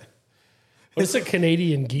 What's a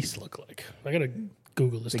Canadian geese look like? I got to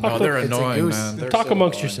Google this. Oh, they're annoying, man. Talk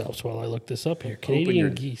amongst yourselves while I look this up here.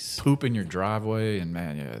 Canadian geese. Poop in your driveway, and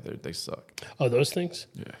man, yeah, they suck. Oh, those things?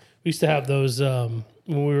 Yeah. We used to have those when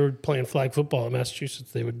we were playing flag football in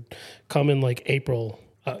Massachusetts. They would come in like April.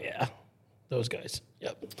 Oh, yeah. Those guys.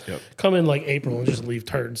 Yep. Come in like April and just leave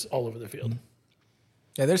turds all over the field.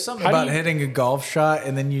 Yeah, there's something about hitting a golf shot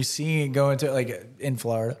and then you see it go into, like in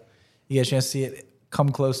Florida, you get a chance to see it come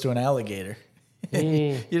close to an alligator.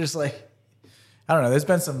 You're just like, I don't know. There's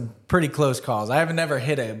been some pretty close calls. I haven't never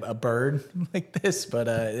hit a bird like this, but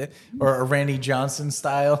or a Randy Johnson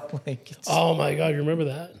style. Oh my God, you remember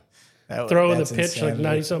that? Throwing the pitch insanity.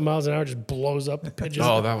 Like 90-something miles an hour just blows up the pitches.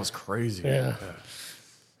 Oh, that was crazy. Yeah.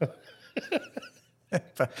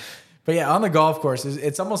 But yeah, on the golf course,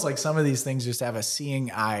 it's almost like some of these things just have a seeing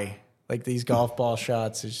eye. Like these golf ball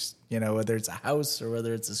shots, is whether it's a house or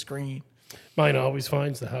whether it's a screen. Mine always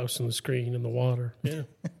finds the house and the screen and the water. Yeah.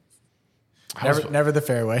 Never the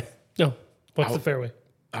fairway. No. What's the fairway?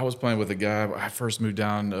 I was playing with a guy. I first moved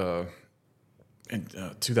down in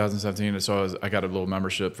 2017, so I got a little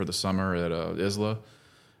membership for the summer at Isla.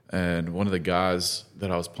 And one of the guys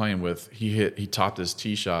that I was playing with, he topped his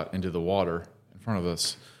tee shot into the water in front of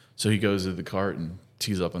us. So he goes to the cart and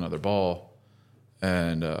tees up another ball,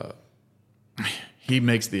 and he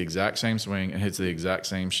makes the exact same swing and hits the exact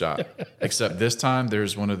same shot. Except this time,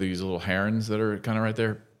 there's one of these little herons that are kind of right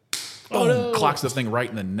there. Oh, no. Clocks the thing right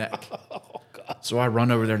in the neck. Oh, God. So I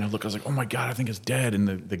run over there and I look. I was like, "Oh my God, I think it's dead." And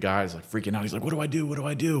the guy's like freaking out. He's like, "What do I do? What do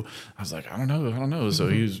I do?" I was like, "I don't know." So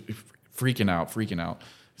he was freaking out.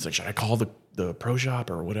 He's like, "Should I call the pro shop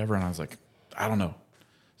or whatever?" And I was like, "I don't know."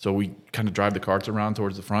 So we kind of drive the carts around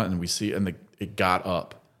towards the front, and we see, and it got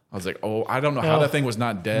up. I was like, "Oh, I don't know how that thing was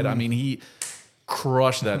not dead." I mean, he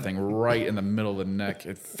crushed that thing right in the middle of the neck.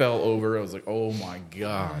 It fell over. I was like, "Oh my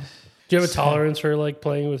God." Do you have a tolerance for like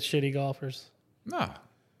playing with shitty golfers? No.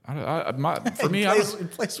 For me, he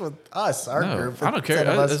plays with us, our group. I don't care.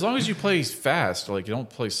 As long as you play fast, like you don't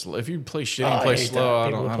play slow. If you play shitty and play slow, I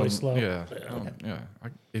don't play slow. Yeah.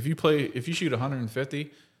 If you shoot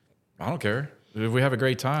 150, I don't care. If we have a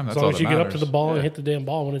great time, that's all that matters. As long as you get up to the ball and hit the damn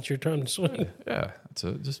ball when it's your turn to swing. Yeah.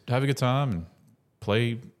 Just have a good time and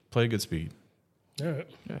play a good speed. All right.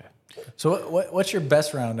 Yeah. So what's your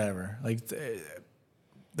best round ever? Like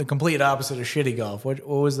the complete opposite of shitty golf. What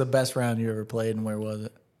was the best round you ever played, and where was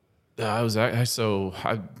it? I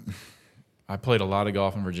played a lot of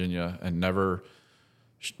golf in Virginia and never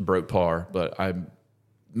broke par, but I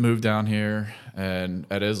moved down here, and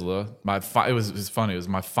at Isla, it was funny. It was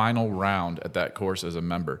my final round at that course as a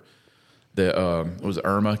member. It was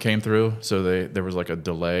Irma came through, so there was like a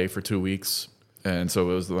delay for 2 weeks, and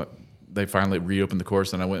so they finally reopened the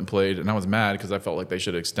course, and I went and played, and I was mad because I felt like they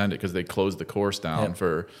should extend it because they closed the course down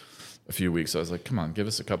for a few weeks. So I was like, come on, give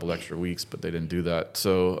us a couple extra weeks, but they didn't do that.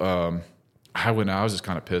 So I was just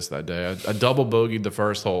kind of pissed that day. I double bogeyed the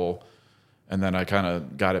first hole, and then I kind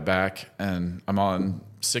of got it back, and I'm on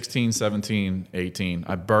 16, 17, 18.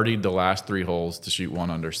 I birdied the last 3 holes to shoot 1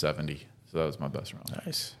 under 70. So that was my best round.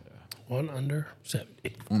 Nice. Yeah. 1 under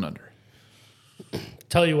 70. 1 under.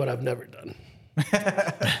 Tell you what I've never done.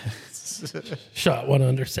 Shot 1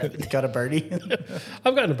 under 70. Got a birdie?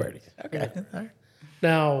 I've gotten a birdie. Okay. All right.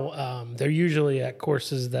 Now, they're usually at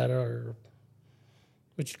courses that are,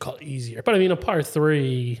 what you call easier. But I mean, a par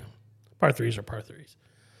 3s are par 3s. Do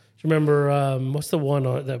you remember, what's the one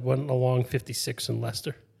that went along 56 in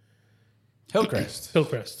Leicester? Hillcrest.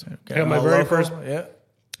 Hillcrest. Okay. I got my very first, Yeah.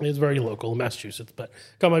 it's very local in Massachusetts, but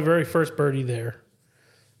got my very first birdie there.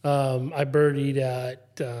 I birdied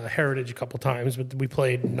at Heritage a couple times, but we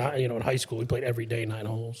played, in high school, we played every day 9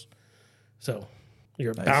 holes. So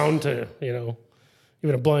you're bound to,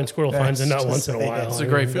 even a blind squirrel finds a nut once in a while. It's a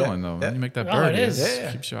great feeling, though. When you make that birdie, it is.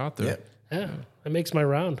 it keeps you out there. Yeah, it makes my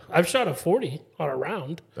round. I've shot a 40 on a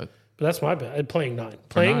round, but that's my bad. Playing 9.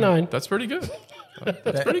 Playing 9. That's pretty good.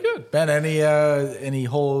 That's pretty good. Ben, any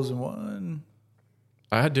holes in one?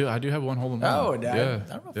 I do have 1 hole in one. Oh, yeah.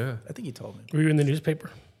 I don't know. Yeah. I think you told me. Were you in the newspaper?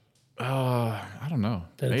 I don't know.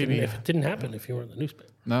 Maybe. It didn't happen if you were in the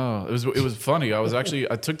newspaper. No, it was funny. I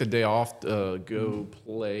took the day off to go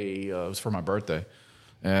play. It was for my birthday,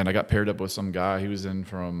 and I got paired up with some guy. He was in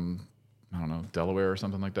from, I don't know, Delaware or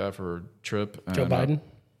something like that for a trip. Joe Biden?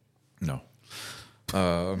 No.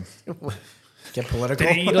 Get political.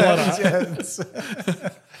 Did he eat a lot of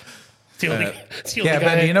Yeah,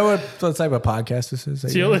 Ben, do you know what type of podcast this is?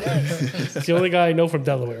 It's the only guy I know from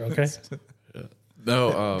Delaware, okay?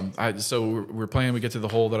 No, so we're playing. We get to the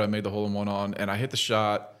hole that I made the hole in one on, and I hit the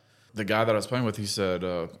shot. The guy that I was playing with, he said,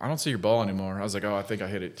 "I don't see your ball anymore." I was like, "Oh, I think I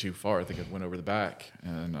hit it too far. I think it went over the back."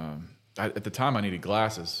 And at the time, I needed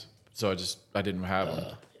glasses, so I didn't have them.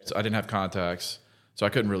 So I didn't have contacts, so I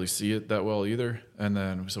couldn't really see it that well either. And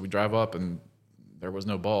then so we drive up, and there was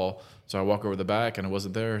no ball. So I walk over the back, and it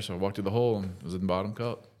wasn't there. So I walked through the hole, and it was in the bottom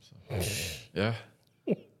cup. So, yeah,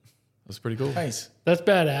 that's pretty cool. Nice. That's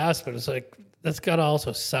badass, but it's like, that's got to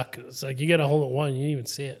also suck. It's like you get a hole at 1, you didn't even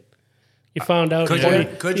see it. You found out.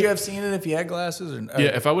 Could you have seen it if you had glasses?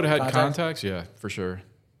 Yeah, if I would have had contacts, yeah, for sure.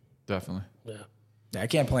 Definitely. Yeah, I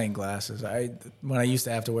can't play in glasses. When I used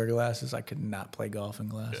to have to wear glasses, I could not play golf in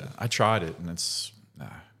glasses. Yeah, I tried it, and it's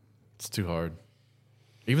too hard.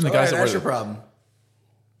 Even the guys that that's wear your problem.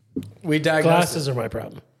 We diagnosed Glasses are my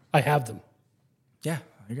problem. I have them. Yeah,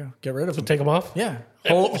 there you go. Get rid of them. Take them off? Yeah.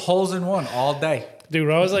 Holes in one all day. Dude,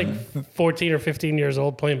 when I was like 14 or 15 years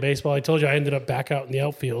old playing baseball, I told you I ended up back out in the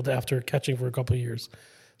outfield after catching for a couple of years.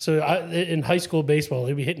 So in high school baseball,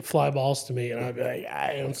 they'd be hitting fly balls to me, and I'd be like,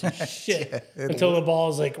 I don't see shit until the ball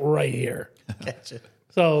is like right here. Gotcha.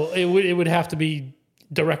 So it would have to be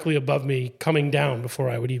directly above me coming down before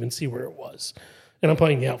I would even see where it was. And I'm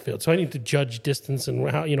playing the outfield, so I need to judge distance and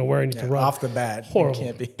how, where I need to run. Off the bat. Horrible.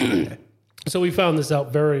 Can't be. So we found this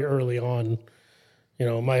out very early on.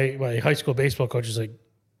 My high school baseball coach is like,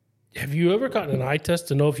 "Have you ever gotten an eye test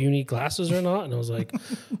to know if you need glasses or not?" And I was like,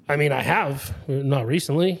 "I mean, I have, not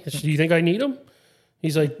recently. Do you think I need them?"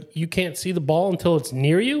 He's like, "You can't see the ball until it's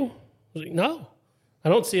near you?" I was like, "No, I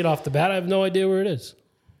don't see it off the bat. I have no idea where it is."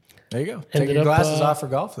 There you go. Take your glasses off for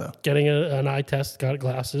golf, though. Getting an eye test, got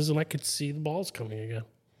glasses, and I could see the balls coming again.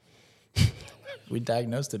 We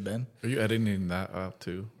diagnosed it, Ben. Are you editing that out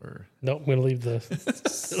too, or Nope, I'm gonna leave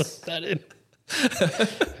that in.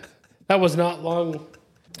 That was not long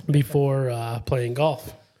before playing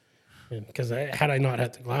golf, because had I not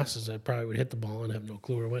had the glasses, I probably would hit the ball and have no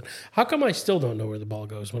clue where it went. How come I still don't know where the ball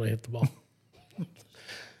goes when I hit the ball?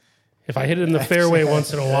 If I hit it in the fairway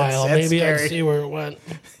once in a while, that's maybe scary. I'd see where it went.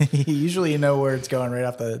 Usually you know where it's going right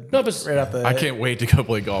off the. No, but right off the. I can't wait to go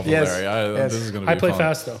play golf with Yes, Larry. yes. This is going to be I play fun.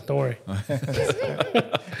 fast though. Don't worry.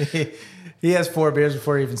 He has 4 beers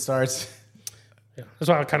before he even starts. Yeah. That's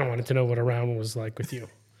why I kind of wanted to know what a round was like with you.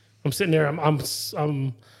 I'm sitting there.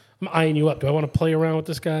 I'm eyeing you up. Do I want to play around with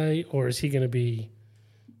this guy, or is he going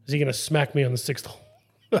to smack me on the 6th hole?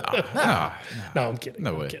 No, I'm kidding.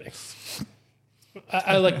 No way. I'm kidding.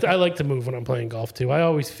 I like to move when I'm playing golf too. I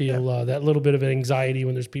always feel that little bit of anxiety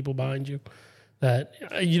when there's people behind you that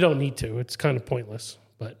you don't need to. It's kind of pointless,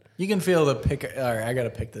 but You can feel the pick. All right, I got to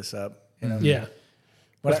pick this up. yeah.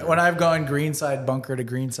 When I've gone greenside bunker to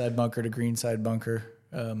greenside bunker to greenside bunker,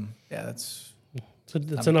 that's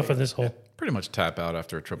It's enough of this hole. Pretty much tap out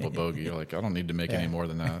after a triple bogey. You're like, I don't need to make any more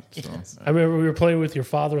than that. So I remember we were playing with your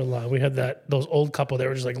father-in-law. We had those old couple. They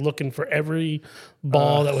were just like looking for every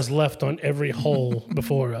ball that was left on every hole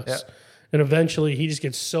before us. Yeah. And eventually he just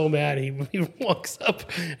gets so mad. He walks up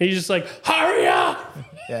and he's just like, hurry up.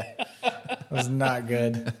 it was not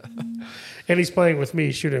good. And he's playing with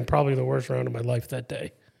me, shooting probably the worst round of my life that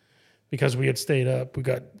day because we had stayed up. We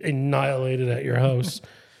got annihilated at your house.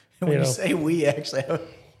 When you say we, actually,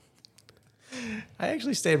 I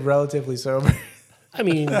actually stayed relatively sober. I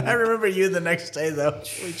mean, I remember you the next day though.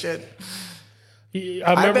 Holy shit.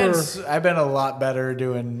 I remember. I've been a lot better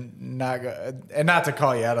doing and not to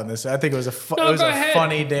call you out on this. I think it was a Go ahead.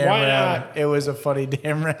 funny damn Why round. not? It was a funny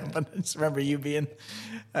damn round. But I just remember you being.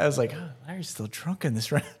 I was like, oh, Larry's still drunk in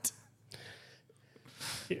this round.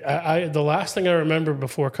 The last thing I remember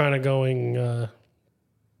before kind of going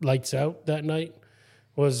lights out that night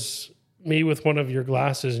was me with one of your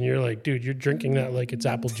glasses, and you're like, dude, you're drinking that like it's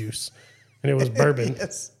apple juice. And it was bourbon.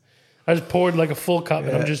 Yes. I just poured like a full cup,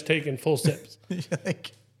 and I'm just taking full sips.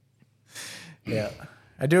 Yeah.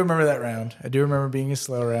 I do remember that round. I do remember being a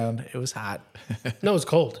slow round. It was hot. No, it was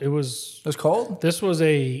cold. It was cold? This was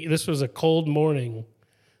a cold morning,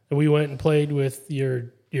 and we went and played with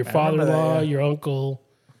your father-in-law, your uncle,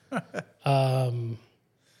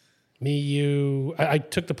 me, you. I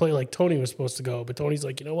took the play like Tony was supposed to go, but Tony's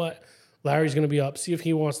like, you know what? Larry's going to be up. See if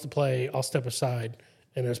he wants to play. I'll step aside.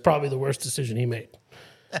 And it was probably the worst decision he made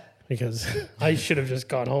because I should have just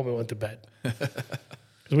gone home and went to bed.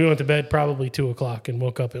 Because we went to bed probably 2:00 and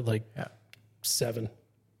woke up at like 7.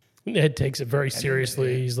 Ed takes it very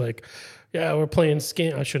seriously. He's like, yeah, we're playing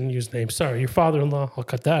skin. I shouldn't use names. Sorry, your father-in-law. I'll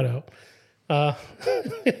cut that out.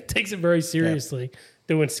 Takes it very seriously.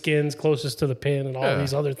 Doing skins closest to the pin and all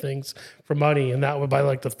these other things for money. And that would by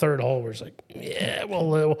like the third hole, we're just like, yeah,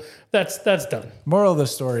 well, that's done. Moral of the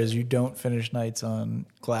story is you don't finish nights on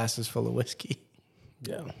glasses full of whiskey.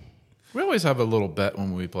 Yeah. We always have a little bet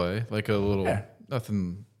when we play, like a little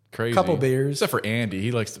nothing crazy. Couple beers. Except for Andy.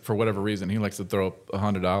 He likes, for whatever reason, he likes to throw up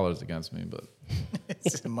 $100 against me. But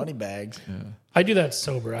It's money bags. I do that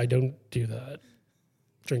sober. I don't do that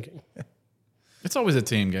drinking. it's always a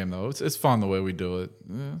team game, though. It's fun the way we do it.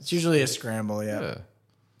 Yeah. It's usually a scramble,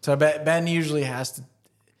 So Ben usually has to,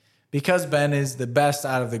 because Ben is the best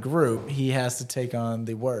out of the group, he has to take on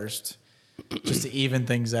the worst just to even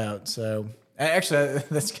things out. So actually,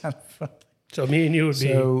 that's kind of fun. So me and you would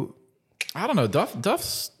be. I don't know.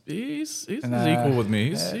 Duff's he's equal with me.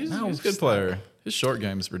 He's a good player. His short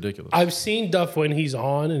game is ridiculous. I've seen Duff when he's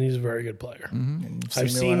on, and he's a very good player. Mm-hmm.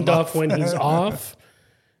 I've seen Duff when he's off,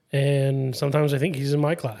 and sometimes I think he's in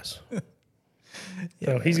my class.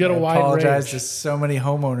 So he's got a wide range. I apologize to so many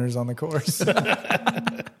homeowners on the course.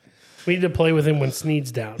 We need to play with him when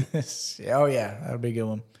Sneed's down. Oh, yeah. That'll be a good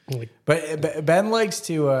one. Like, But Ben likes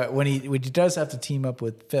to, when he does have to team up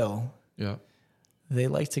with Phil, they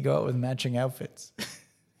like to go out with matching outfits.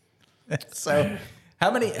 So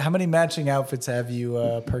how many matching outfits have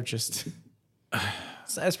you purchased?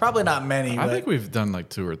 It's probably not many. I think we've done like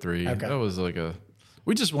 2 or 3. Okay. That was like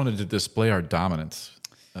we just wanted to display our dominance.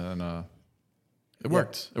 And it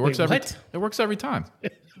worked. It works It works every time.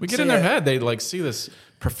 We get in their head. They like see this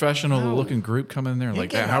professional looking group come in there.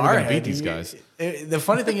 Like, how are we going to beat these guys? The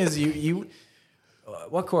funny thing is, you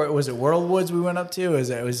what court was it? Worldwoods we went up to.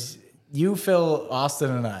 It was you, Phil,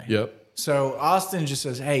 Austin, and I. Yep. So Austin just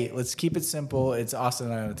says, "Hey, let's keep it simple. It's Austin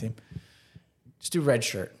and I on the team. Just do red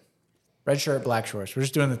shirt, black shorts. We're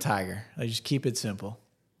just doing the tiger. Like, just keep it simple."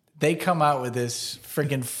 They come out with this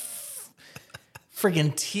friggin'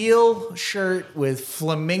 teal shirt with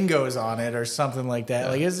flamingos on it or something like that.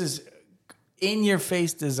 Like, it's this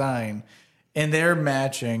in-your-face design, and they're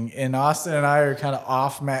matching. And Austin and I are kind of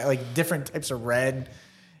off, like different types of red.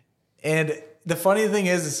 And the funny thing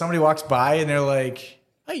is somebody walks by and they're like,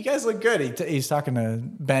 "Oh, you guys look good." He's talking to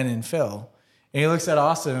Ben and Phil, and he looks at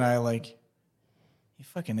Austin and I like, "You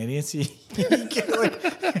fucking idiots!"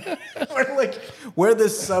 we're the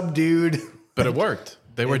subdued. But it worked.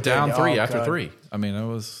 They were down 3 after 3. I mean,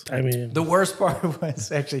 the worst part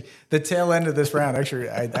was actually the tail end of this round. Actually,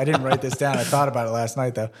 I didn't write this down. I thought about it last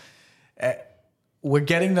night, though. We're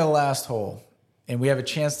getting to the last hole, and we have a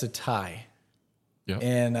chance to tie. Yep.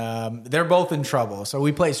 And they're both in trouble. So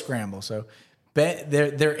we play scramble. So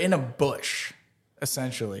they're in a bush,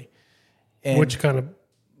 essentially. And, which kind of?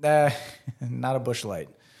 Not a bush light.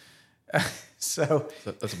 So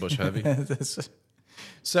that's a bush heavy.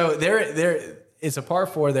 So they're it's a par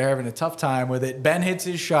 4. They're having a tough time with it. Ben hits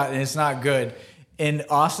his shot and it's not good. And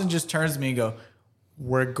Austin just turns to me and go,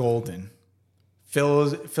 "We're golden."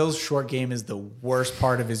 Phil's short game is the worst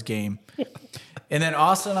part of his game. And then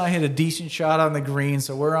Austin and I hit a decent shot on the green,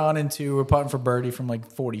 so we're on into we're putting for birdie from like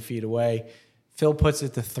 40 feet away. Phil puts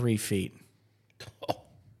it to 3 feet.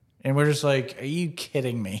 And we're just like, "Are you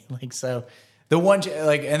kidding me?" Like, so the one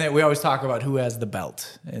like, and then we always talk about who has the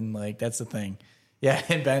belt, and like that's the thing. Yeah,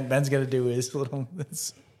 and Ben's gonna do his little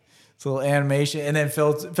animation, and then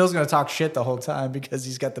Phil's gonna talk shit the whole time because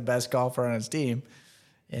he's got the best golfer on his team.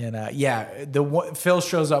 And Phil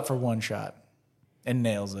shows up for one shot and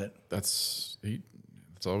nails it. That's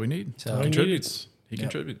all we need. So contributes. he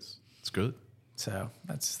contributes. It's good. So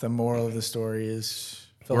that's the moral of the story is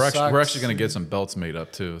We're actually going to get some belts made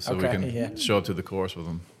up too, so we can show up to the course with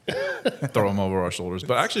them, throw them over our shoulders.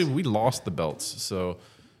 But actually, we lost the belts, so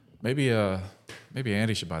maybe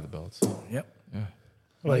Andy should buy the belts. Yep. Yeah.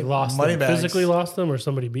 Like lost Money them, bags. physically lost them, or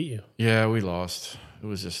somebody beat you? Yeah, we lost. It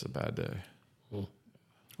was just a bad day.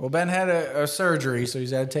 Well, Ben had a surgery, so he's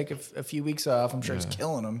had to take a few weeks off. I'm sure it's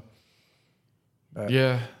killing him. But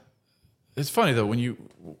Yeah, it's funny though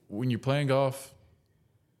when you're playing golf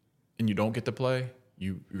and you don't get to play,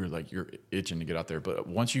 you're itching to get out there. But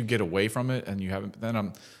once you get away from it and you haven't, then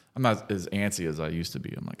I'm not as antsy as I used to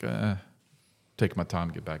be. I'm like, take my time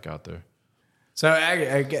to get back out there. So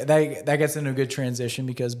that gets into a good transition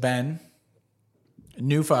because Ben,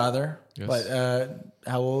 new father, Yes. but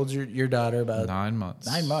how old's your daughter? About 9 months.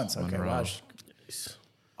 9 months. Okay, Monroe. wow.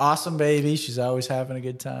 Awesome baby. She's always having a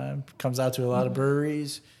good time. Comes out to a lot of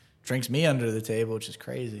breweries. Drinks me under the table, which is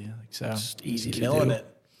crazy. Like, so easy to killing do. it.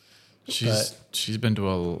 She's been to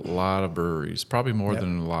a lot of breweries, probably more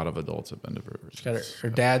than a lot of adults have been to breweries. She's got her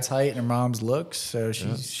dad's height and her mom's looks, so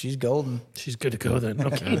she's golden. She's good to go then.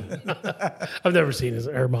 Okay. I've never seen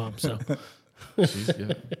her mom, so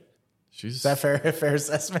Is that fair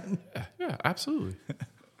assessment? Yeah, absolutely.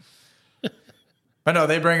 But no,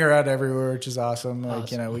 they bring her out everywhere, which is awesome.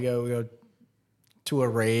 Like, we go to a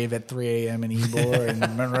rave at 3 a.m. in Ybor, and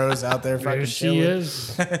Monroe's out there fucking there she chilling.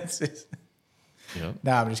 is. Yep.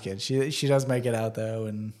 No, I'm just kidding. She does make it out though,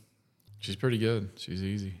 and She's pretty good. She's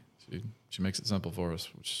easy. She makes it simple for us,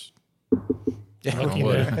 which Lucky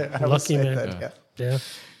would. man. I will Lucky say man. that, Yeah.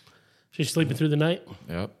 She's sleeping through the night.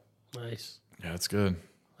 yep. Nice. Yeah, it's good.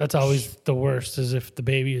 That's always the worst, is if the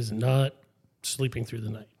baby is not sleeping through the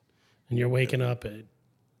night, and you're waking up at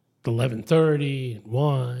 11:30 and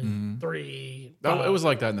 1, 3. It was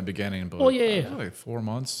like that in the beginning, but like 4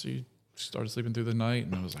 months, she started sleeping through the night,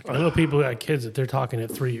 and I was like, I know people who had kids that they're talking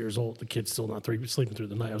at 3 years old. The kid's still not sleeping through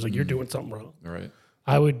the night. I was like, you're doing something wrong. all right.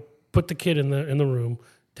 I would put the kid in the room,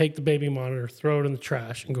 take the baby monitor, throw it in the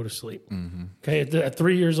trash, and go to sleep. Mm-hmm. Okay, at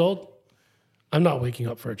 3 years old, I'm not waking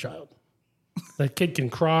up for a child. That kid can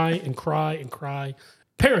cry and cry and cry.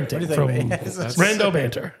 Parenting from Rando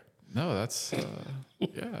Banter. No, that's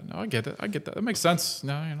I get it. I get that. That makes sense.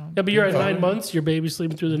 No, Yeah, but you're at 9 months. Your baby's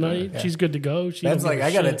sleeping through the night. She's good to go. Ben's like,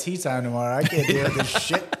 I got a tea time tomorrow. I can't deal with this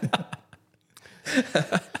shit.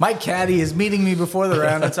 My caddy is meeting me before the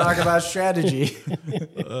round to talk about strategy.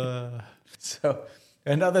 So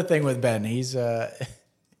another thing with Ben, he's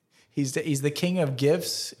the king of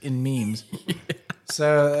gifs and memes.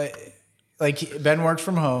 So like Ben works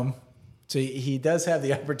from home, so he does have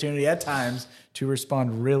the opportunity at times to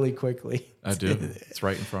respond really quickly. I do. It's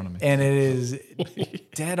right in front of me. And it is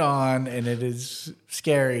dead on, and it is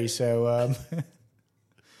scary. So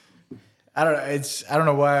I don't know. I don't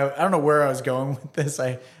know why. I don't know where I was going with this.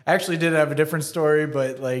 I actually did have a different story,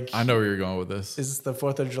 but like I know where you're going with this. is this the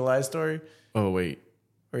 4th of July story? Oh wait.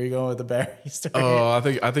 Or are you going with the Barry story? Oh, I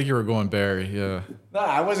think you were going Barry. Yeah. No,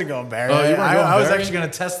 I wasn't going Barry. Oh, you weren't going I was Barry? actually going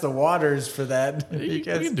to test the waters for that. You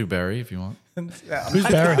can do Barry if you want. Who's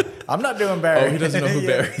Barry? I'm not doing Barry. Oh, he doesn't know who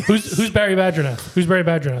Yeah. Barry. Who's Barry Badgernath? Who's Barry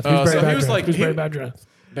Badgernath? Who's Barry so he was Badgernath? like- Who's he- Barry Badgernath?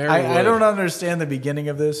 Barry I Wood. don't understand the beginning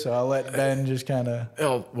of this, so I'll let Ben just kind of.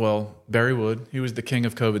 Oh, well, Barry Wood. He was the king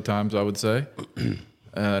of COVID times, I would say.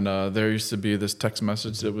 And there used to be this text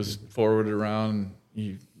message that was forwarded around.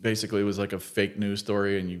 It was like a fake news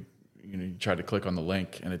story, and you try to click on the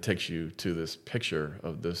link, and it takes you to this picture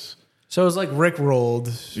of this. So it was like Rick rolled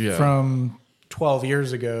Yeah. from 12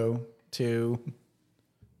 years ago to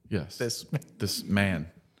Yes, this. man,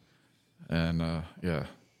 and yeah,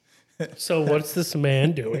 So what's this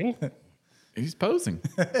man doing? he's posing.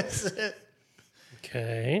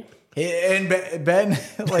 Okay. And Ben,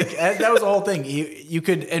 like that was the whole thing. You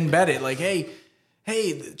could embed it like, hey,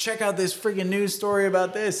 check out this freaking news story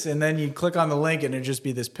about this, and then you click on the link, and it'd just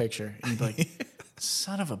be this picture, and you'd be like,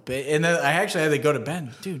 son of a bitch. And then I actually had to go to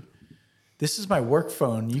Ben, dude. This is my work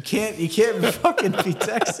phone. You can't fucking be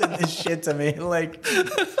texting this shit to me. Like,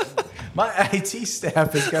 my IT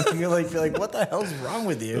staff is gonna be like, what the hell's wrong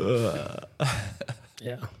with you?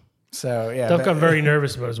 Yeah. So yeah, Duff got very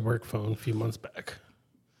nervous about his work phone a few months back.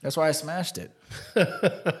 that's why I smashed it.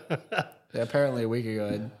 Yeah, apparently a week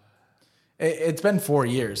ago. It's been 4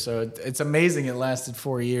 years, so it's amazing it lasted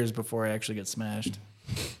 4 years before I actually get smashed.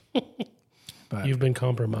 But You've been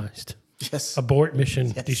compromised. yes, Abort mission.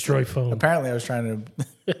 Destroy phone. apparently I was trying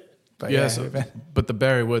to. But Yeah, but the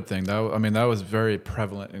Barry Wood thing, that was very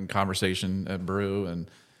prevalent in conversation at Brew, and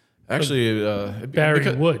actually,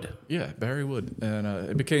 Barry Wood. Yeah, Barry Wood, and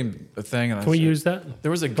it became a thing. And Can we use that? There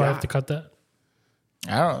was a Do I guy. have to cut that?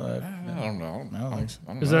 I don't know. I don't know. I don't think so. I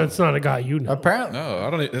don't Because know. that's not a guy you know. Apparently. No, I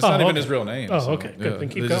don't. It's not even okay. his real name. Oh, so, okay. Good. Then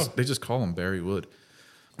keep going. They just call him Barry Wood.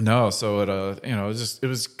 No, so it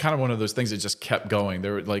was kind of one of those things that just kept going.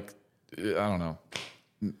 There were like, I don't know.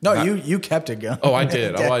 No, you kept it going. Oh, I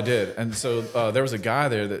did. I did. And so there was a guy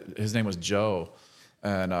there that his name was Joe,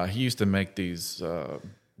 and he used to make these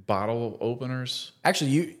bottle openers.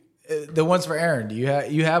 Actually, the ones for Aaron. You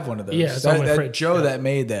have one of those. Yeah, it's on my that fridge. Joe that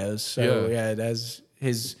made those. So Yeah. it has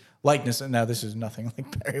his likeness. Now this is nothing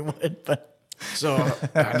like Barry Wood, but So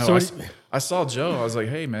I know. So I saw Joe. I was like,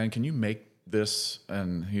 "Hey, man, can you make this?"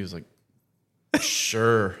 And he was like,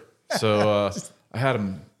 "Sure." So I had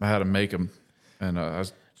him make them, and I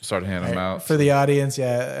started handing them out. for the audience,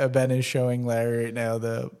 Ben is showing Larry right now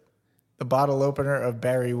the bottle opener of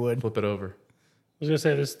Barry Wood. Flip it over. I was gonna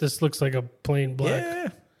say this looks like a plain black. Yeah,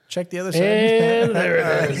 check the other side. And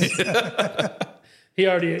there it is. He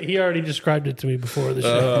already described it to me before the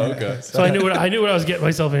show. Oh, okay. So I knew what I was getting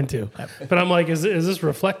myself into. But I'm like, is this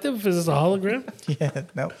reflective? Is this a hologram? Yeah,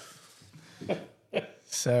 no.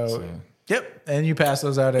 So, yep. And you pass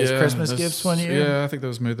those out as Christmas gifts one year. Yeah, I think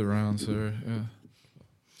those made the rounds. Yeah.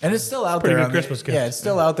 And it's still out Pretty there. good Christmas gift. Yeah, it's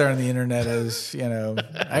still out there on the internet as, I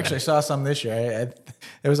actually saw some this year.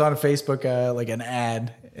 It was on Facebook, like an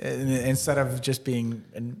ad, instead of just being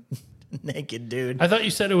a naked dude. I thought you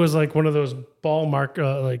said it was like one of those ball mark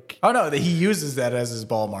like. Oh, no, he uses that as his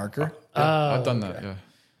ball marker. I've done that. Yeah.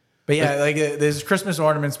 But yeah, like there's Christmas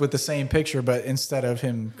ornaments with the same picture, but instead of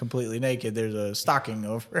him completely naked, there's a stocking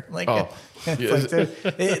over it. Like,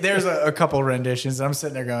 there's a couple renditions. And I'm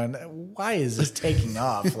sitting there going, why is this taking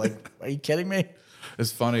off? Like, are you kidding me?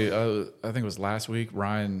 It's funny. I think it was last week.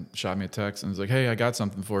 Ryan shot me a text and was like, "Hey, I got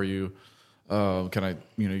something for you. Can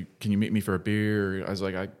you meet me for a beer?" I was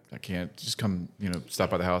like, I can't. Just come,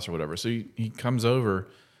 stop by the house or whatever. So he comes over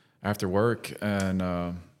after work, and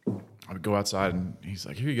I would go outside, and he's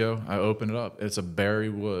like, "Here you go." I open it up. It's a Barry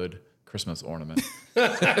Wood Christmas ornament.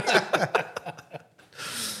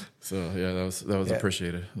 So yeah, that was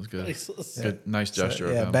appreciated. It was good. Good, nice gesture.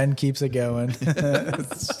 So, of him. Ben keeps it going.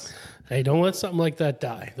 Hey, don't let something like that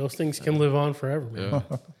die. Those things can live on forever, man.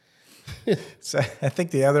 Yeah. So I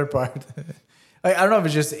think the other part, I don't know if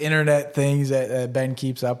it's just internet things that Ben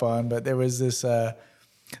keeps up on, but there was this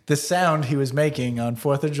sound he was making on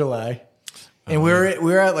 4th of July, and we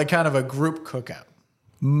were at like kind of a group cookout,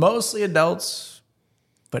 mostly adults,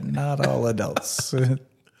 but not all adults.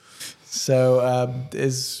 So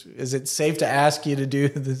is it safe to ask you to do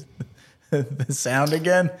the sound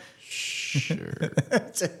again? Sure.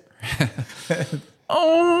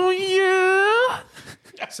 Oh yeah.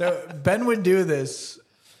 So Ben would do this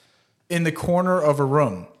in the corner of a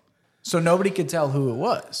room, so nobody could tell who it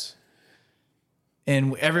was,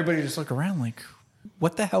 and everybody just look around like,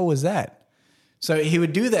 "What the hell was that?" So he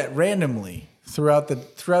would do that randomly throughout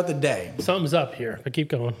the day. Something's up here, but keep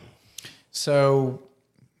going. So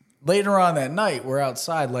later on that night, we're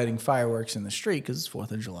outside lighting fireworks in the street because it's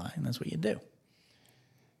 4th of July, and that's what you do.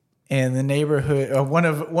 And the neighborhood, one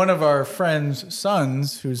of our friends'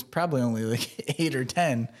 sons, who's probably only like 8 or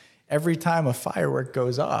 10, every time a firework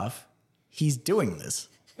goes off, he's doing this.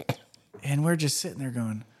 And we're just sitting there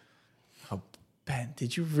going, "Oh, Ben,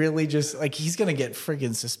 did you really just, like, he's going to get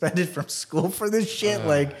friggin' suspended from school for this shit?"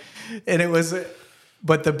 And it was,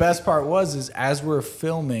 but the best part is as we're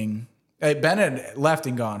filming, Ben had left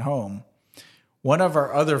and gone home. One of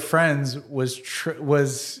our other friends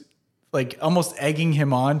was like almost egging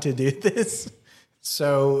him on to do this.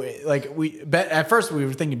 So like at first we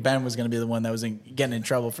were thinking Ben was going to be the one that was getting in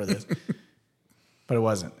trouble for this, but it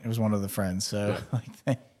wasn't. It was one of the friends. So,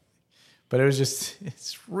 but it was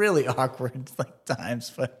it's really awkward like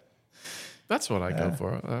times. But That's what I go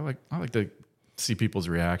for. I like to see people's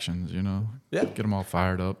reactions. Yeah. Get them all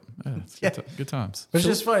fired up. Yeah, it's good times. But it's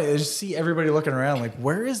just funny. I just see everybody looking around like,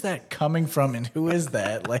 where is that coming from, and who is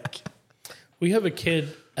that? Like, We have a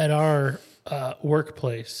kid at our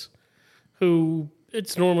workplace who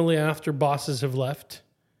it's normally after bosses have left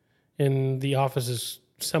and the office is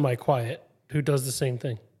semi-quiet, who does the same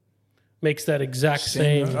thing. Makes that exact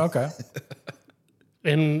same. Okay.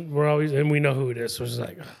 And we know who it is. So it's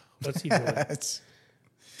like, what's he doing? It's-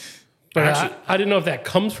 But Actually- I didn't know if that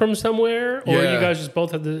comes from somewhere or Yeah. you guys just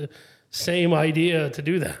both had the same idea to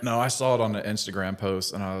do that. No, I saw it on an Instagram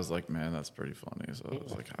post, and I was like, "Man, that's pretty funny." So I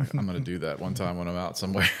was like, "I'm going to do that one time when I'm out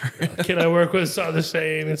somewhere." Kid I work with saw the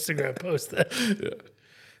same Instagram post. So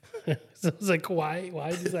I was like, why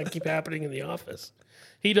does that keep happening in the office?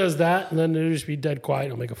 He does that, and then it'll just be dead quiet.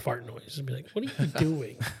 He'll make a fart noise and be like, "What are you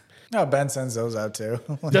doing?" No, Ben sends those out too.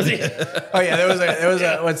 Does he? Oh yeah, there was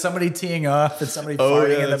when somebody teeing off and somebody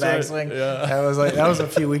farting in the backswing. Right. Yeah. That was a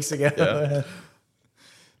few weeks ago. Yeah.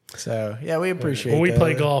 So yeah, we appreciate. When we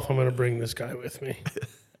play golf, I'm going to bring this guy with me.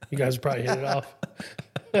 You guys probably hit it off.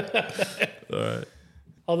 All right.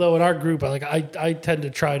 Although in our group, I tend to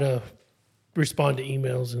try to respond to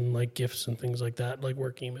emails and like gifs and things like that, like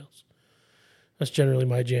work emails. That's generally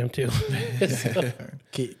my jam too. So,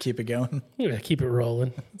 keep it going. Yeah, keep it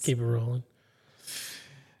rolling. Keep it rolling.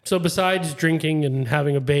 So besides drinking and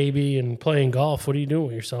having a baby and playing golf, what are you doing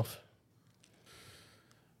with yourself?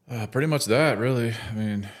 Pretty much that, really. I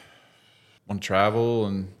mean, want to travel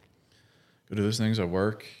and go do those things. I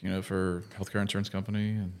work, for a healthcare insurance company.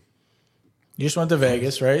 And you just went to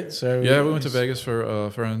Vegas, right? So yeah, we went to Vegas for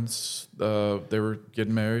friends. They were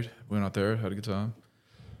getting married. We went out there, had a good time.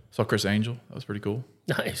 Saw Chris Angel. That was pretty cool.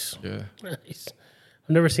 Nice. Yeah. Nice. I've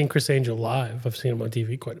never seen Chris Angel live. I've seen him on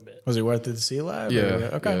TV quite a bit. Was it worth it to see live? Yeah.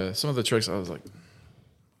 Okay. Yeah. Some of the tricks, I was like,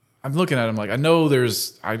 I'm looking at him like, I know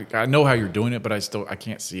I know how you're doing it, but I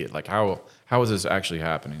can't see it. Like, how is this actually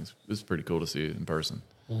happening? It's pretty cool to see it in person.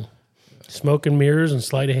 Smoke and mirrors and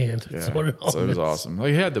sleight of hand. Yeah. So it was awesome. Like,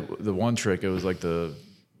 he had the one trick. It was like the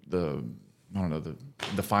I don't know,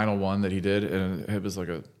 the final one that he did, and it was like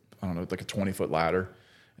a 20-foot ladder.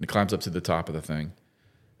 And he climbs up to the top of the thing.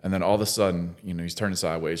 And then all of a sudden, he's turning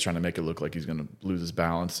sideways, trying to make it look like he's going to lose his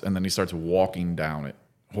balance. And then he starts walking down it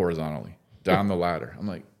horizontally, down the ladder. I'm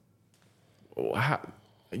like,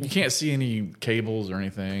 you can't see any cables or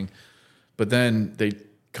anything. But then they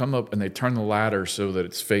come up and they turn the ladder so that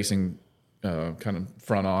it's facing kind of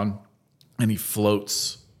front on. And he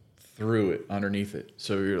floats through it, underneath it.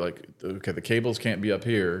 So you're like, okay, the cables can't be up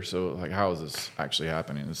here. So, like, how is this actually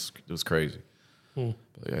happening? It was crazy. But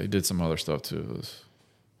yeah, he did some other stuff too. It was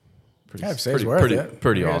pretty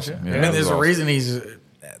awesome. Yeah, I mean, there's a reason he's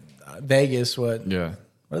Vegas. Yeah.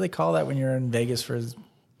 What do they call that when you're in Vegas for just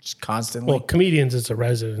constantly? Well, comedians, it's a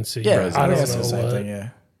residency. Yeah, I don't that's know the same thing. Yeah.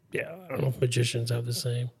 Yeah, I don't know if magicians have the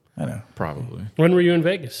same. I know. Probably. When were you in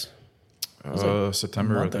Vegas?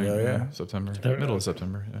 September, I think. Ago, yeah. September. Middle of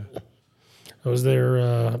September, yeah. I was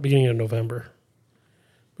there beginning of November.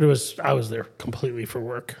 But I was there completely for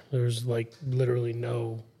work. There was like literally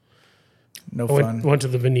no fun. Went to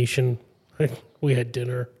the Venetian. We had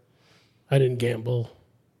dinner. I didn't gamble.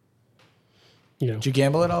 Did you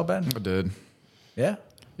gamble at all, Ben? I did. Yeah.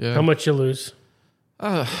 Yeah. How much you lose?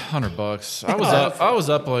 $100. I was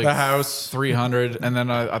up like the house 300, and then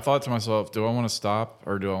I thought to myself, do I want to stop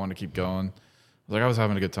or do I want to keep going? I was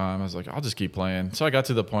having a good time. I was like, I'll just keep playing. So I got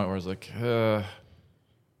to the point where I was like,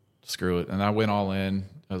 screw it, and I went all in.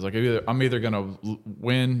 I was like, I'm either gonna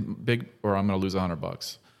win big or I'm gonna lose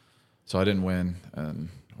 $100. So I didn't win and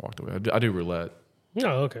I walked away. I do roulette.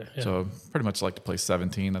 Oh, okay. Yeah. So pretty much like to play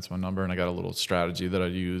 17. That's my number, and I got a little strategy that I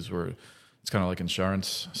use where it's kind of like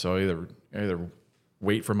insurance. So I either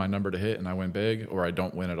wait for my number to hit and I win big, or I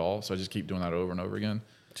don't win at all. So I just keep doing that over and over again.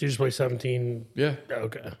 So you just play 17? Yeah.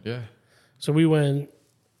 Okay. Yeah. So we went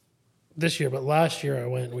this year, but last year I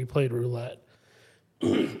went and we played roulette.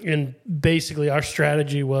 And basically our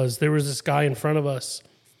strategy was there was this guy in front of us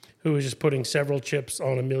who was just putting several chips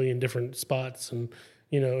on a million different spots and,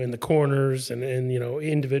 in the corners and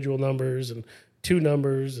individual numbers and two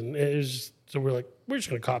numbers. And it was just, so we're just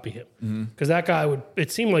going to copy him. Because that guy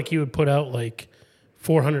it seemed like he would put out like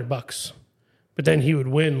 $400, but then he would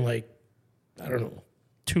win like, I don't know,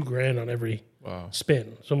 $2,000 on every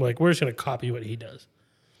spin. So I'm like, we're just going to copy what he does.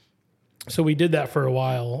 So we did that for a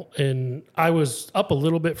while, and I was up a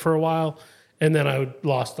little bit for a while, and then I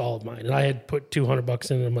lost all of mine. And I had put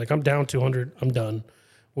 $200 in, and I'm like, I'm down 200, I'm done.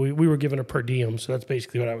 We were given a per diem, so that's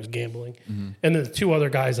basically what I was gambling. And then the two other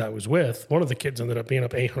guys I was with, one of the kids ended up being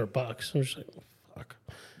up $800. I'm just like, fuck.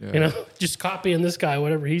 Yeah. Just copying this guy,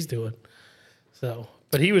 whatever he's doing. So,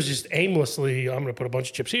 but he was just aimlessly, I'm going to put a bunch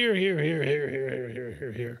of chips here.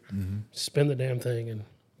 Spin the damn thing. And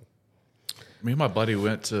me and my buddy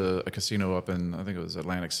went to a casino up in, I think it was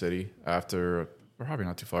Atlantic City, probably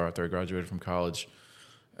not too far after I graduated from college.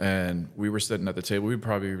 And we were sitting at the table. We were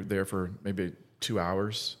probably there for maybe 2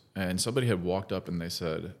 hours. And somebody had walked up and they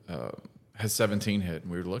said, has 17 hit?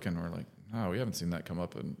 And we were looking and we're like, no, we haven't seen that come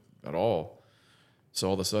up at all. So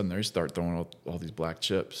all of a sudden they start throwing all these black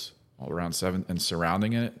chips all around 7 and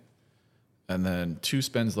surrounding it. And then 2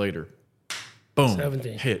 spins later, boom,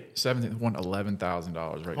 17. Hit 17, won $11,000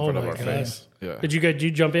 right in front of our face. Yeah. Did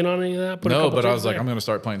you jump in on any of that? No, but I was like, I'm going to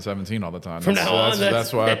start playing 17 all the time. From now on,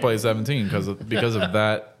 that's why I play 17 because of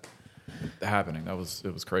that happening. It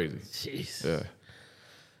was crazy. Jeez.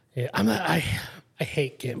 Yeah. I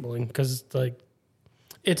hate gambling because like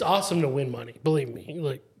it's awesome to win money. Believe me,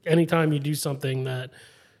 like anytime you do something that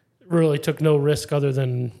really took no risk other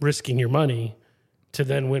than risking your money to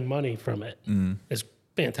then win money from it is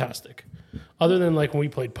fantastic. Other than like when we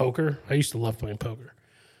played poker, I used to love playing poker,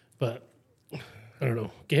 but I don't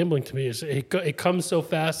know. Gambling to me is it comes so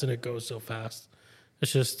fast and it goes so fast.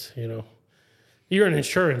 It's just, you're in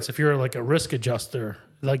insurance. If you're like a risk adjuster,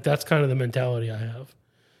 like that's kind of the mentality I have.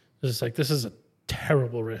 It's like, this is a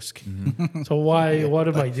terrible risk. So what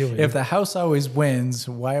am I doing? If the house always wins,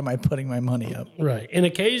 why am I putting my money up? Right. And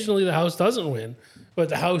occasionally the house doesn't win, but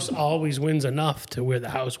the house always wins enough to where the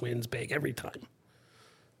house wins big every time.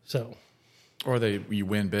 So, or you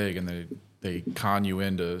win big and they con you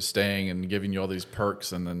into staying and giving you all these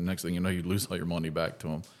perks, and then next thing you know, you lose all your money back to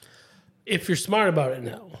them. If you're smart about it,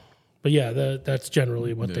 no. But yeah, that's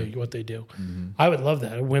generally what they do. I would love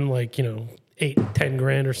that. I win like 8-10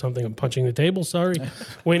 grand or something. I'm punching the table. Sorry,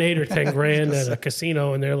 win 8 or 10 grand at a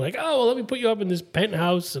casino, and they're like, "Oh, well, let me put you up in this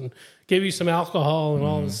penthouse and give you some alcohol and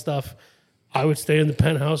all this stuff." I would stay in the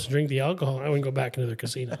penthouse and drink the alcohol. I wouldn't go back into the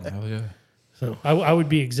casino. Hell yeah! So I would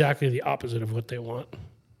be exactly the opposite of what they want.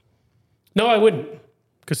 No, I wouldn't.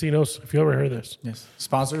 Casinos, if you ever heard this. Yes.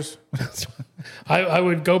 Sponsors? I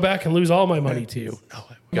would go back and lose all my money to you. No,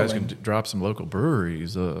 You guys can drop some local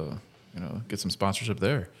breweries, get some sponsorship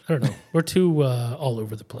there. I don't know. We're too all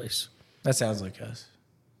over the place. That sounds like us.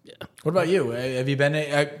 Yeah. What about you? Have you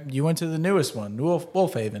been? You went to the newest one,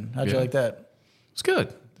 Wolfhaven. How'd you like that? It's good.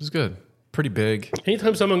 It was good. Pretty big.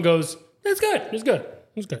 Anytime someone goes, it's good. It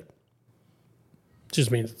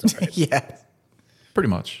just means it's all right. Yeah. Pretty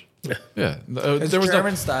much. Yeah. It's there was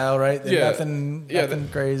German style, right? Yeah. Nothing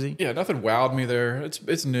crazy. Yeah, nothing wowed me there.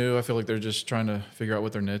 It's new. I feel like they're just trying to figure out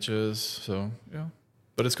what their niche is. So, yeah.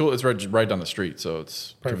 But it's cool. It's right down the street, so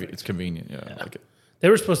it's convenient. Yeah, I like it. They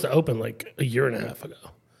were supposed to open like a year and a half ago.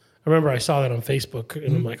 I remember I saw that on Facebook,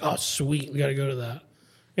 and I'm like, oh, sweet. We got to go to that.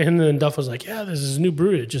 And then Duff was like, yeah, there's this new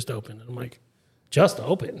brewery that just opened. And I'm like, just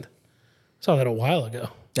opened? I saw that a while ago.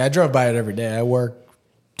 Yeah, I drove by it every day. I work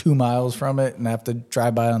 2 miles from it and I have to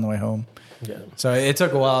drive by on the way home. Yeah. So it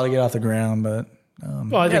took a while to get off the ground, but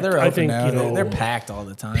they're open now. They're packed all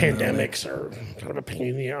the time. Pandemics are kind of a pain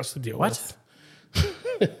in the ass to deal with.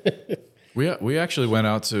 We actually went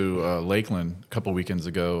out to Lakeland a couple weekends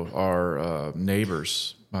ago. Our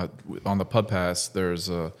neighbors on the Pub Pass, there's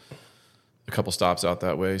a couple stops out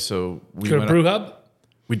that way. So we to a brew hub?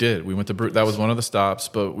 We did. We went to That was one of the stops,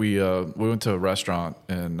 but we went to a restaurant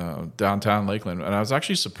in downtown Lakeland, and I was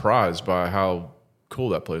actually surprised by how cool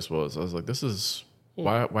that place was. I was like, "This is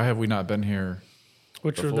why have we not been here?"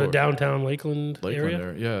 Which was the downtown Lakeland area?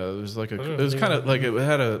 Area. Yeah, it was like it was kind of like it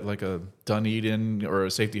had a Dunedin or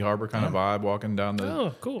a Safety Harbor kind of vibe walking down the.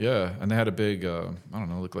 Oh, cool. Yeah, and they had a big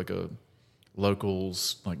looked like a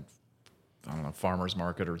locals farmers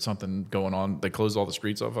market or something going on. They closed all the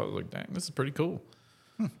streets off. I was like, "Dang, this is pretty cool."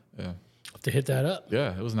 Yeah. Have to hit that up.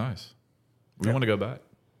 Yeah, it was nice. We want to go back. A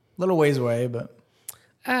little ways away, but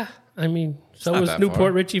I mean, so not was that Newport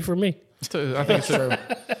far. Richie for me. I think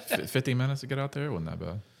it's 15 minutes to get out there. It wasn't that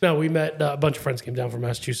bad. No, we met a bunch of friends came down from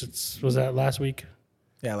Massachusetts. Was that last week?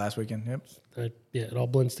 yeah, last weekend. Yep. It all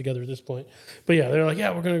blends together at this point. But yeah, they're like,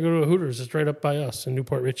 yeah, we're going to go to a Hooters. It's right up by us in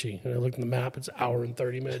Newport Richie. And I looked at the map. It's an hour and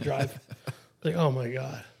 30-minute drive. Like, oh my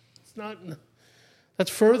God. It's not.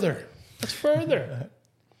 That's further. That's further.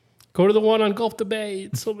 Go to the one on Gulf to Bay.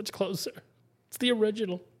 It's so much closer. It's the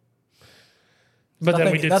original. But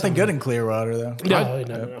then we did nothing good in Clearwater, though.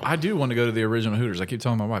 No. I do want to go to the original Hooters. I keep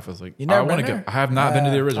telling my wife, I was like, You never I want to been go. there? I have not been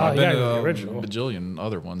to the original. I've you been gotta to go to a the original. bajillion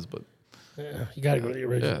other ones, but Yeah, you got to go to the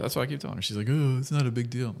original. yeah, that's what I keep telling her. She's like, oh, it's not a big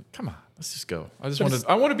deal. I'm like, come on, let's just go. I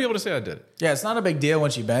want to be able to say I did it. Yeah, it's not a big deal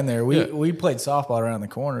once you've been there. We played softball around the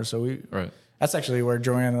corner, so Right. That's actually where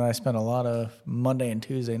Joanne and I spent a lot of Monday and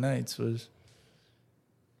Tuesday nights was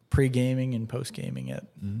pre-gaming and post-gaming at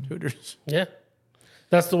Hooters. Yeah.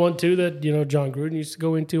 That's the one, too, that, John Gruden used to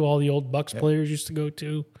go into. All the old Bucks players used to go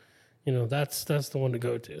to. That's the one to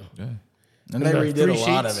go to. Yeah. And they redid Three a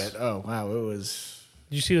lot of Sheets. it. Oh, wow. It was...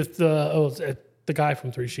 Did you see the guy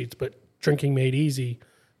from Three Sheets, but Drinking Made Easy,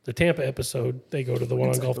 the Tampa episode, they go to the one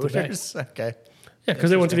on Gulf to Bay. Hooters? Okay. Yeah,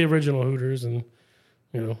 because they went to the original Hooters, and,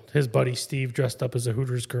 his buddy Steve dressed up as a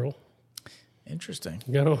Hooters girl. Interesting.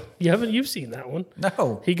 You've seen that one.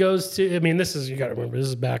 No. He goes to, this is, you got to remember, this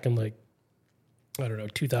is back in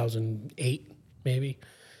 2008 maybe.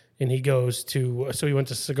 And he goes to, so he went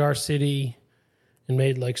to Cigar City and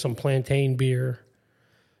made some plantain beer.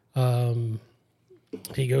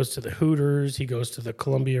 He goes to the Hooters. He goes to the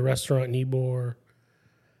Columbia restaurant in Ybor.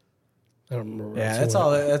 I don't remember. Yeah, that's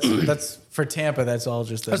all. That's for Tampa. That's all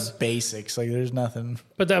just the basics. There's nothing.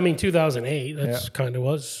 But 2008, that's kind of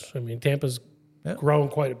was. Tampa's grown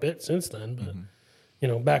quite a bit since then.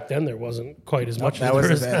 But back then there wasn't quite as much. That as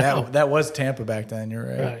was there is now. that was Tampa back then. You're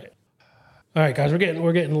right. Right. All right, guys, we're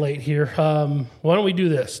getting late here. Why don't we do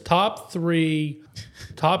this? Top three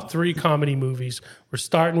comedy movies. We're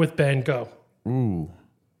starting with Ben. Go. Ooh,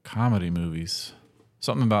 comedy movies.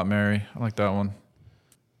 Something About Mary. I like that one.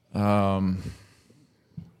 Wow.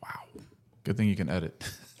 Good thing you can edit.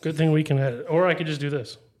 Good thing we can edit. Or I could just do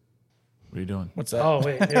this. What are you doing? What's that? Oh,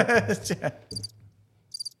 wait. Here.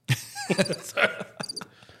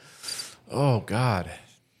 Oh, God.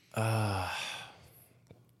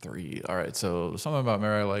 Three. All right. So Something About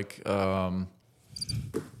Mary, I like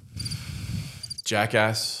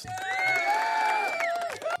Jackass.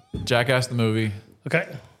 Jackass the movie. Okay.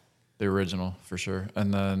 The original, for sure.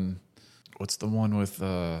 And then what's the one with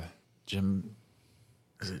Jim?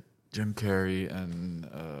 Is it Jim Carrey and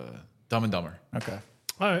Dumb and Dumber? Okay.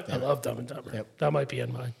 All right. I love Dumb and Dumber. Yep. That might be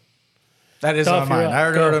in mine. That is Duff, on mine. you're up. I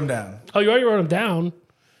already Go. wrote them down. Oh, you already wrote them down?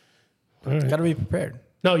 All right. Got to be prepared.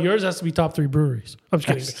 No, yours has to be top three breweries. I'm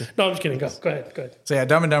just kidding. No, I'm just kidding. Go ahead. So yeah,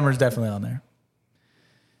 Dumb and Dumber is definitely on there.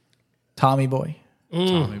 Tommy Boy.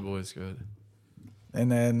 Tommy Boy's good.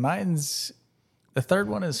 And then mine's the third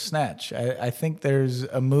one is Snatch. I think there's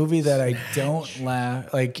a movie that I don't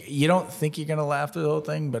laugh. Like, you don't think you're going to laugh through the whole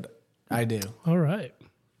thing, but I do. All right.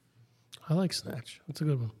 I like Snatch. That's a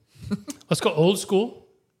good one. Let's go old school.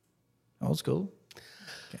 Old school.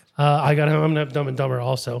 I'm going to have Dumb and Dumber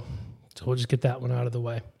also. So we'll just get that one out of the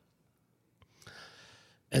way.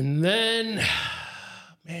 And then,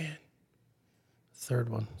 man, third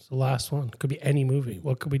one. It's the last one. Could be any movie.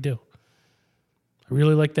 What could we do? I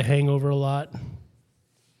really like The Hangover a lot.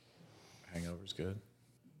 Hangover's good.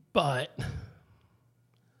 But I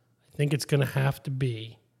think it's going to have to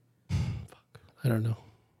be, I don't know.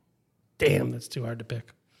 Damn, that's too hard to pick.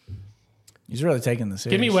 He's really taking the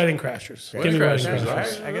series. Give me Wedding Crashers. Give me Wedding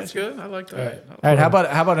Crashers. I guess good. I like that. All right, how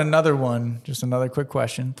about another one? Just another quick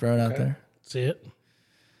question. Throw it out there. See it?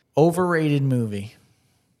 Overrated movie.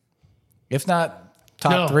 If not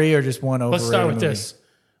top No. three or just one overrated Let's start with movie. this.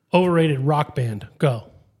 Overrated rock band.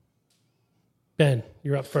 Go. Ben,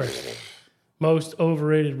 you're up first. Most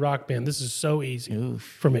overrated rock band. This is so easy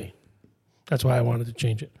for me. That's why I wanted to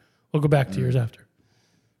change it. We'll go back to yours after.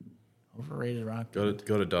 Overrated rock. Go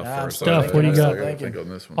to Duff first. Duff, what do you got? I think on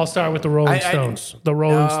this one. I'll start with the Rolling Stones. The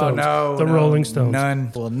Rolling Stones. The Rolling Stones.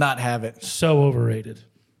 None will not have it. So overrated.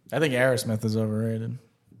 I think Aerosmith is overrated.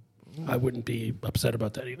 I wouldn't be upset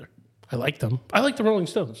about that either. I like them. I like the Rolling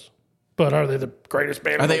Stones. But are they the greatest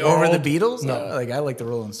band Are in the they over world? the Beatles? No. Like, I like the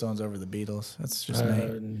Rolling Stones over the Beatles. That's just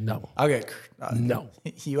me. No. I'll get No.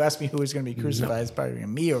 You asked me who was going to be crucified. It's probably gonna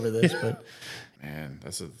be me over this, but Man,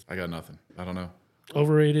 I got nothing. I don't know.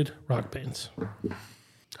 Overrated rock bands. How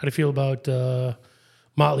do you feel about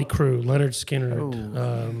Motley Crue, Leonard Skinner?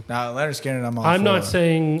 now Leonard Skinner, I'm all I'm for. not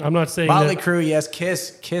saying Motley that Crue, yes.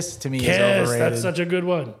 Kiss to me is Kiss, overrated. that's such a good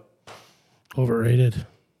one. Overrated.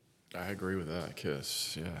 I agree with that.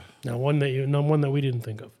 Kiss, yeah. Now one that we didn't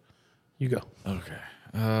think of. You go.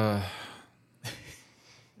 Okay.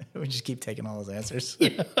 We just keep taking all those answers.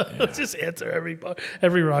 Let's just answer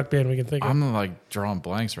every rock band we can think of. I'm like drawing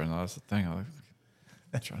blanks right now. That's the thing.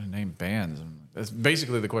 I'm trying to name bands. That's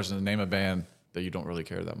basically the question: is name a band that you don't really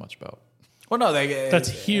care that much about. Well, no, That's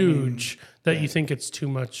huge. That you think it's too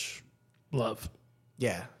much love.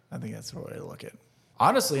 Yeah, I think that's the way to look at it.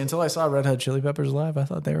 Honestly, until I saw Red Hot Chili Peppers live, I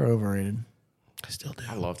thought they were overrated. I still do.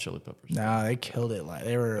 I love Chili Peppers. Nah, they killed it live.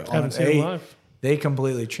 They were Haven't seen them live. They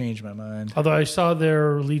completely changed my mind. Although I saw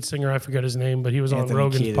their lead singer, I forget his name, but he was Anthony on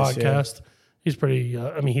Rogan's Kiedis, podcast. He's pretty.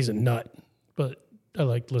 He's a nut, but I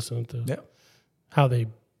like listening to how they,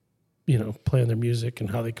 plan their music and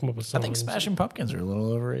how they come up with songs. I think Smashing Pumpkins are a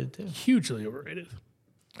little overrated too. Hugely overrated.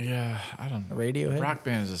 Yeah, I don't know. Radiohead? Rock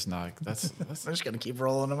band is just not. That's They're just gonna keep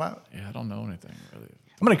rolling them out. yeah. I don't know anything really.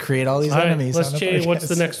 I'm gonna create all these All right, enemies. let's on the change. What's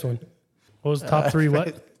the podcast. next one? What was top three?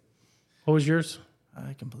 What was yours?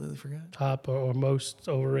 I completely forgot. Top or most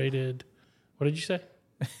overrated? What did you say?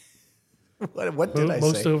 What did I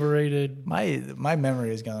Most say? overrated. My memory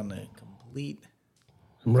has gone to complete.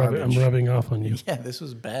 I'm rubbing off on you. Yeah, this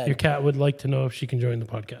was bad. Your cat would like to know if she can join the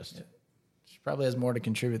podcast. She probably has more to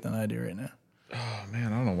contribute than I do right now. Oh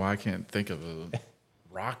man, I don't know why I can't think of a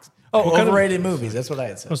rock Oh, overrated movies. That's what I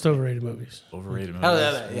had said. Most overrated movies. overrated movie.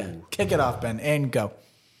 Yeah. Kick it off, Ben, and go.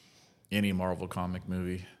 Any Marvel comic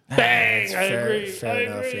movie. Bang! I agree. Fair I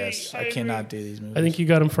enough. agree. Yes, I I cannot agree. do these movies. I think you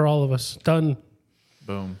got them for all of us. Done.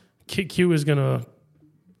 Boom. Q is gonna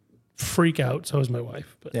freak out. So is my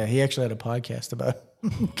wife. But Yeah, he actually had a podcast about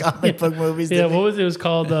comic book movies. yeah, didn't he? what was it? It was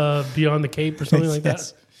called Beyond the Cape or something like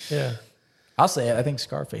Yes. that. Yeah. I'll say it. I think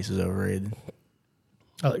Scarface is overrated.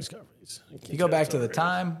 I like Scarface. You go back to the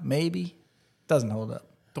time, maybe. Doesn't hold up.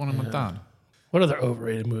 Donna Montana. What other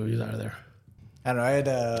overrated movies are there? I don't know.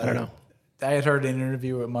 I don't know. I had heard an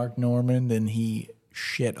interview with Mark Normand, and he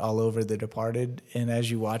shit all over The Departed. And as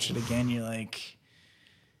you watch it again, you're like,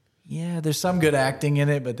 yeah, there's some good acting in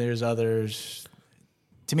it, but there's others.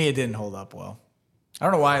 To me, it didn't hold up well. I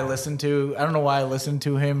don't know why I listened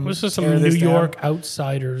to him. This is some tear New this down. York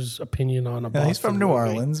outsider's opinion on a Boston He's from New movie.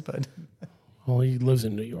 Orleans, but Well, he lives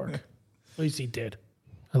in New York. At least he did.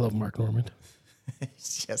 I love Mark Normand.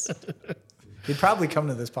 yes, he'd probably come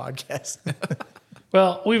to this podcast.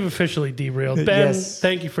 Well, we've officially derailed. Ben, Yes.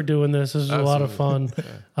 thank you for doing this. This was a lot of fun.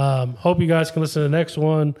 Hope you guys can listen to the next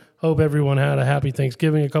one. Hope everyone had a happy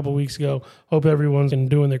Thanksgiving a couple weeks ago. Hope everyone's been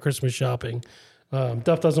doing their Christmas shopping.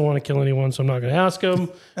 Duff doesn't want to kill anyone, so I'm not going to ask him.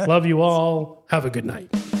 Love you all. Have a good night.